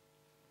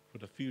for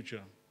the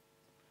future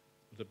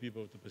of the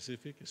people of the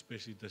Pacific,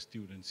 especially the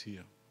students here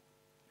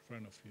in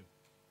front of you.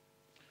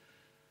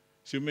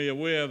 So you may be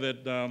aware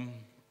that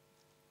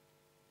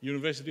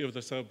University of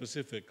the South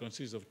Pacific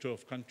consists of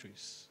 12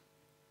 countries.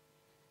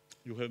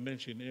 You have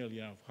mentioned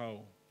earlier of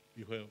how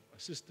you have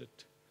assisted.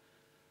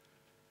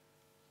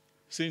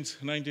 Since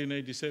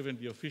 1987,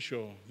 the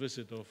official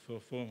visit of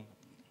former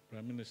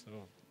Prime Minister,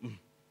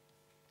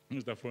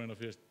 Minister of Foreign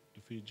Affairs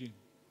to Fiji,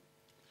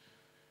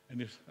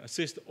 and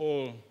assist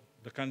all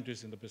the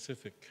countries in the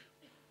Pacific.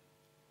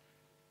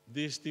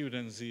 These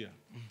students here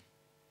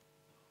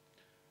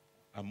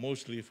are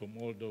mostly from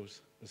all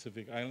those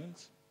Pacific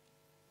islands.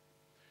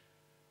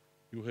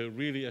 You have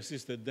really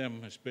assisted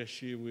them,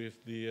 especially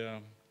with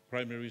the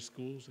primary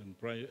schools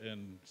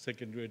and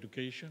secondary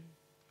education.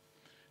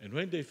 And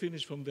when they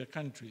finish from their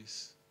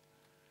countries,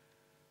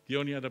 the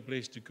only other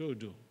place to go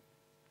to,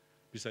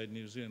 beside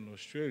New Zealand and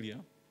Australia,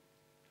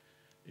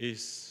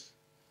 is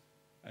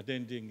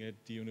attending at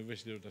the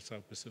University of the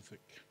South Pacific.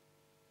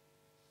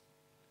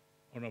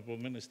 Honourable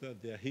Minister,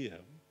 they are here.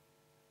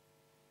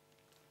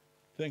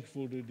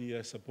 Thankful to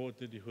the support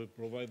that you have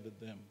provided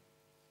them,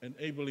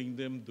 enabling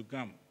them to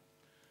come,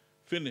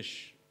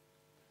 finish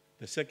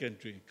the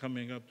secondary,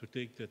 coming up to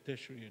take their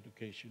tertiary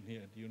education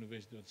here at the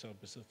University of the South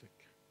Pacific.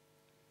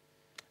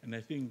 And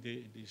I think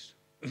it is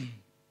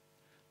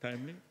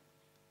timely,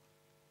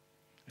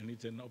 and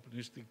it's an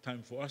opportunistic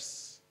time for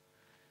us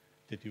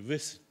that you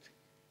visit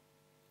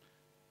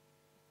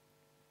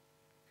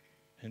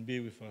and be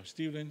with our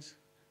students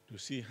to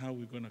see how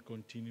we're going to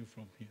continue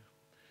from here.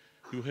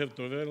 You have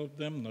developed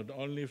them not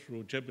only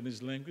through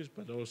Japanese language,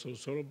 but also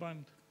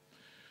Soroban.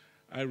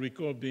 I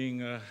recall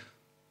being a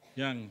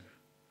young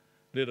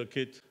little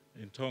kid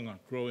in Tonga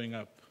growing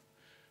up.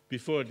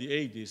 Before the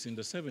 80s, in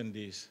the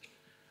 70s,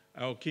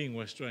 our king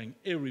was trying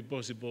every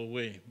possible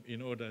way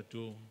in order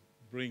to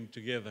bring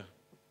together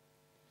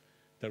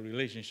the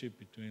relationship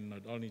between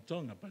not only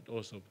Tonga, but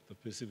also the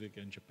Pacific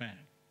and Japan.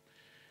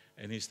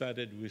 And he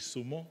started with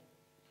sumo.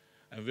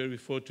 I'm very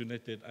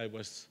fortunate that I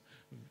was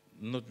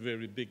not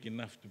very big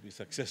enough to be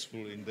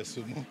successful in the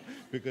sumo,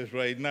 because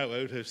right now I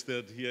would have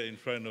stood here in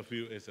front of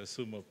you as a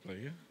sumo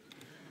player.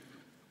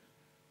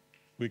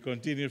 We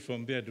continued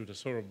from there to the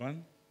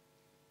Soroban,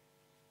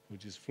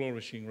 which is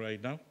flourishing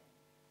right now,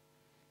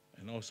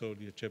 and also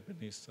the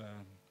Japanese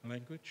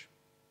language.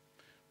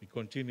 We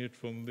continued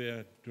from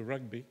there to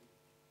rugby,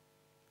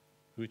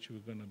 which we're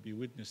going to be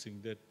witnessing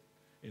that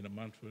in a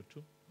month or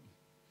two.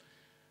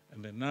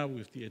 And then now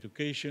with the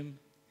education,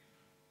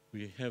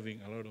 we're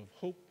having a lot of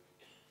hope,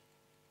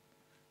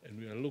 and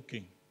we are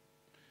looking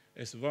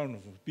as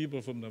vulnerable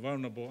people from the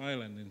vulnerable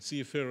island and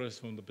seafarers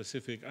from the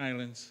Pacific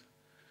Islands.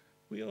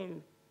 We all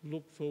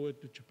look forward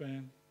to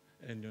Japan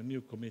and your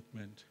new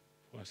commitment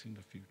for us in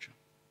the future.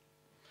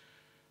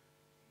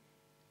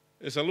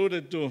 As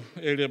alluded to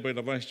earlier by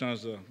the Vice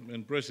Chancellor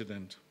and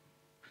President,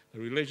 the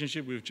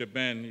relationship with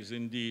Japan is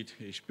indeed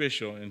a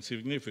special and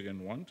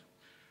significant one,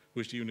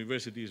 which the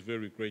university is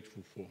very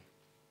grateful for.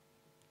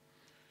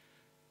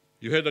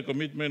 You had a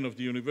commitment of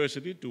the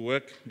university to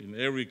work in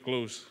every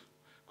close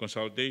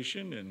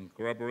consultation and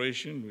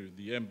collaboration with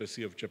the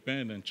Embassy of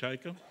Japan and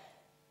JICA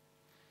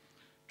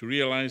to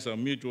realize our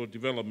mutual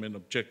development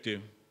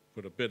objective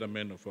for the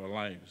betterment of our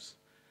lives,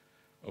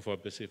 of our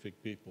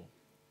Pacific people.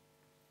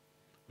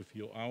 With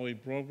your hourly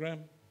program,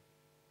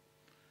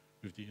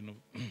 with the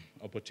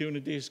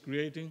opportunities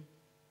creating,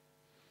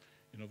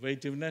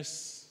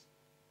 innovativeness,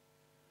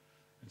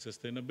 and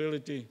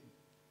sustainability,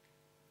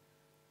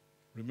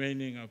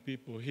 remaining our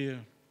people here,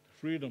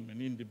 freedom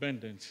and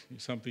independence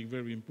is something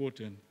very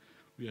important.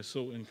 We are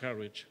so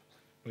encouraged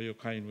by your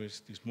kind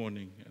words this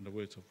morning and the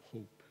words of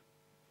hope.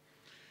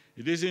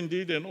 It is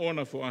indeed an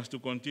honor for us to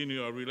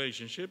continue our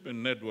relationship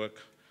and network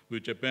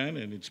with Japan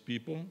and its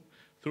people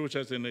through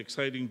such an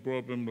exciting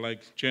program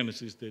like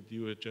JENESYS that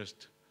you had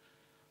just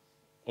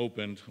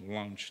opened,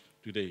 launched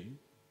today,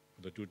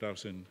 for the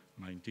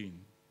 2019.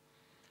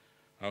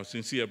 Our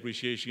sincere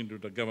appreciation to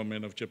the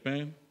government of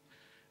Japan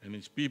and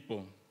its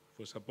people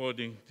for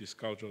supporting this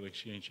cultural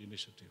exchange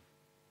initiative.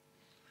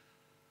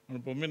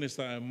 Honourable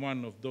Minister, I'm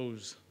one of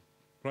those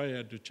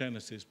prior to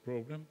JENESYS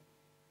program,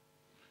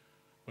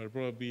 but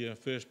probably a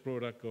first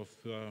product of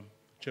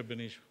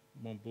Japanese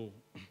Mombu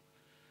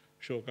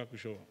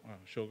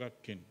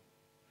Shogakukin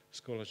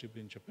scholarship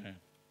in Japan.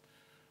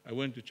 I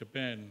went to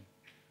Japan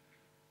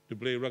to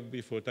play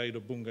rugby for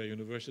Taido Bunga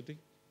University,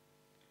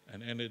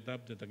 and ended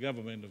up that the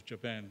government of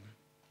Japan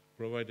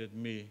provided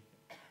me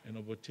an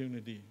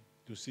opportunity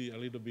to see a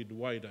little bit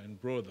wider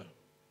and broader.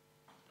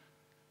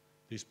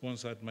 They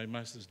sponsored my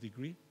master's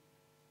degree,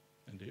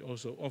 and they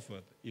also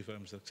offered, if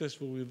I'm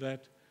successful with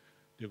that,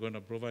 they're going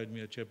to provide me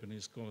a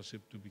Japanese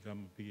scholarship to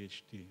become a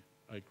PhD.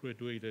 I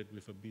graduated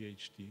with a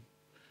PhD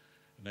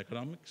in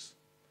economics,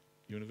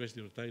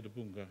 University of Taido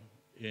Bunga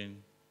in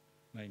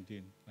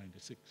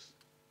 1996.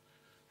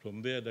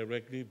 From there,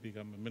 directly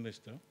become a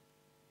minister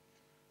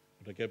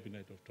of the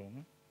cabinet of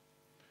Tonga.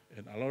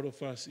 And a lot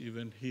of us,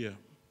 even here,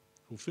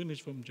 who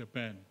finished from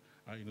Japan,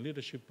 are in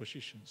leadership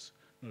positions,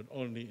 not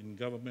only in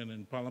government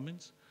and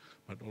parliaments,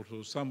 but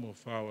also some of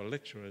our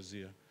lecturers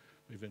here,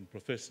 even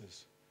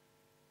professors,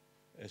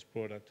 as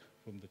product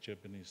from the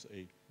Japanese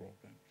aid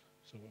program.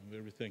 So I'm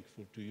very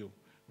thankful to you,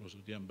 also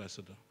the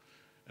ambassador,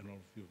 and all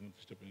of you from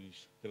the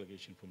Japanese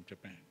delegation from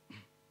Japan.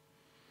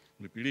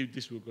 We believe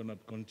this will going to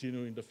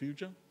continue in the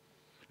future.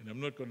 And I'm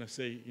not going to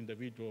say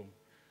individual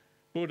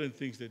important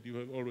things that you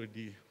have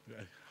already,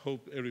 I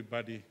hope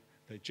everybody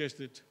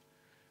digested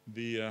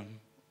the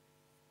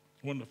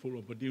wonderful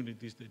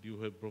opportunities that you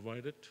have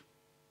provided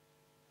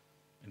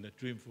and the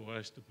dream for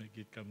us to make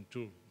it come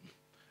true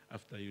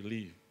after you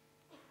leave.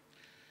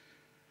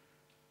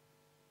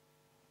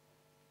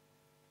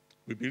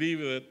 We believe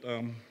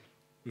that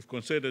with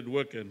concerted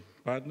work and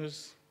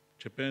partners,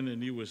 Japan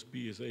and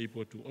USB is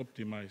able to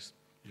optimize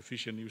the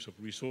efficient use of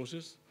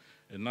resources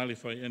and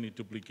nullify any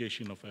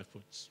duplication of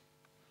efforts.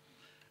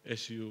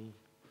 As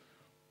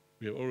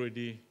we have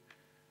already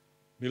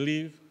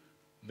believe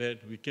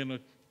that we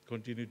cannot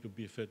continue to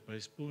be fed by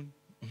spoon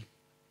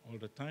all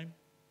the time.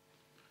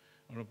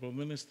 Honourable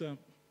Minister,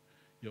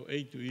 your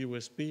aid to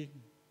USB,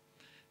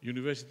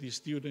 university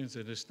students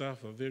and the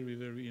staff are very,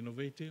 very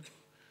innovative.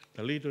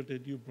 The little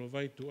that you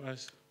provide to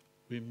us,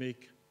 we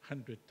make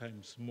 100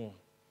 times more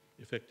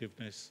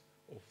effectiveness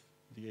of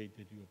the aid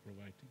that you are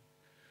providing.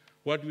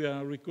 What we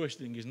are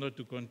requesting is not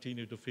to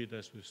continue to feed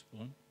us with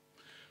spoon,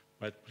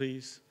 but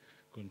please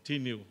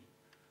continue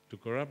to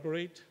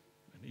cooperate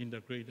and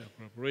integrate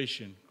our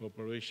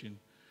cooperation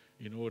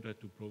in order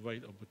to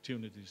provide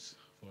opportunities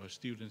for our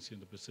students in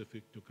the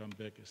Pacific to come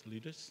back as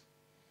leaders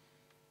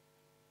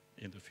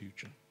in the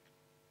future.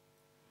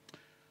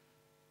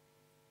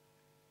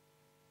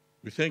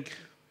 We thank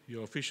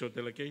your official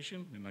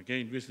delegation and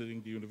again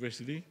visiting the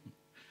university,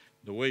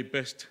 the way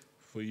best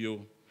for your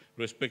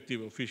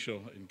respective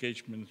official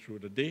engagement through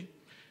the day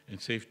and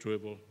safe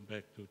travel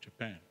back to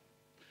Japan.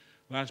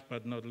 Last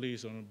but not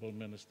least, Honourable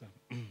Minister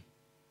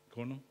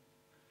Kono,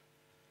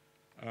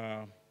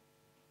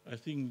 I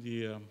think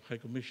the High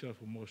Commissioner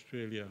from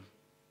Australia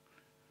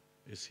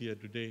is here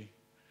today,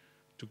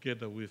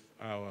 together with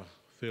our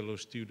fellow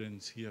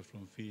students here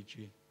from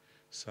Fiji,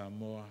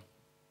 Samoa,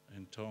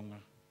 and Tonga.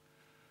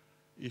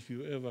 If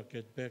you ever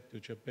get back to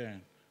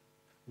Japan,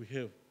 we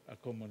have a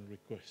common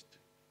request.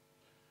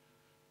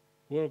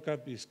 World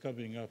Cup is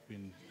coming up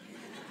in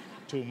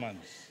 2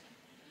 months.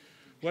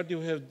 What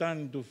you have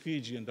done to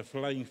Fiji and the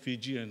flying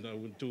Fijian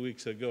 2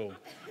 weeks ago,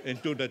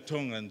 and to the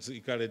Tongans,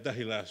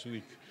 Ikaredahi last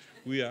week,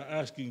 we are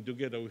asking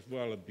together with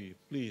Wallaby,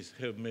 please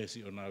have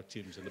mercy on our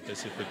teams and the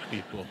Pacific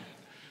people.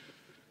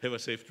 Have a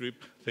safe trip.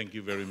 Thank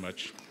you very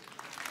much.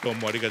 どう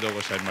もありがとう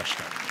ございまし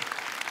た。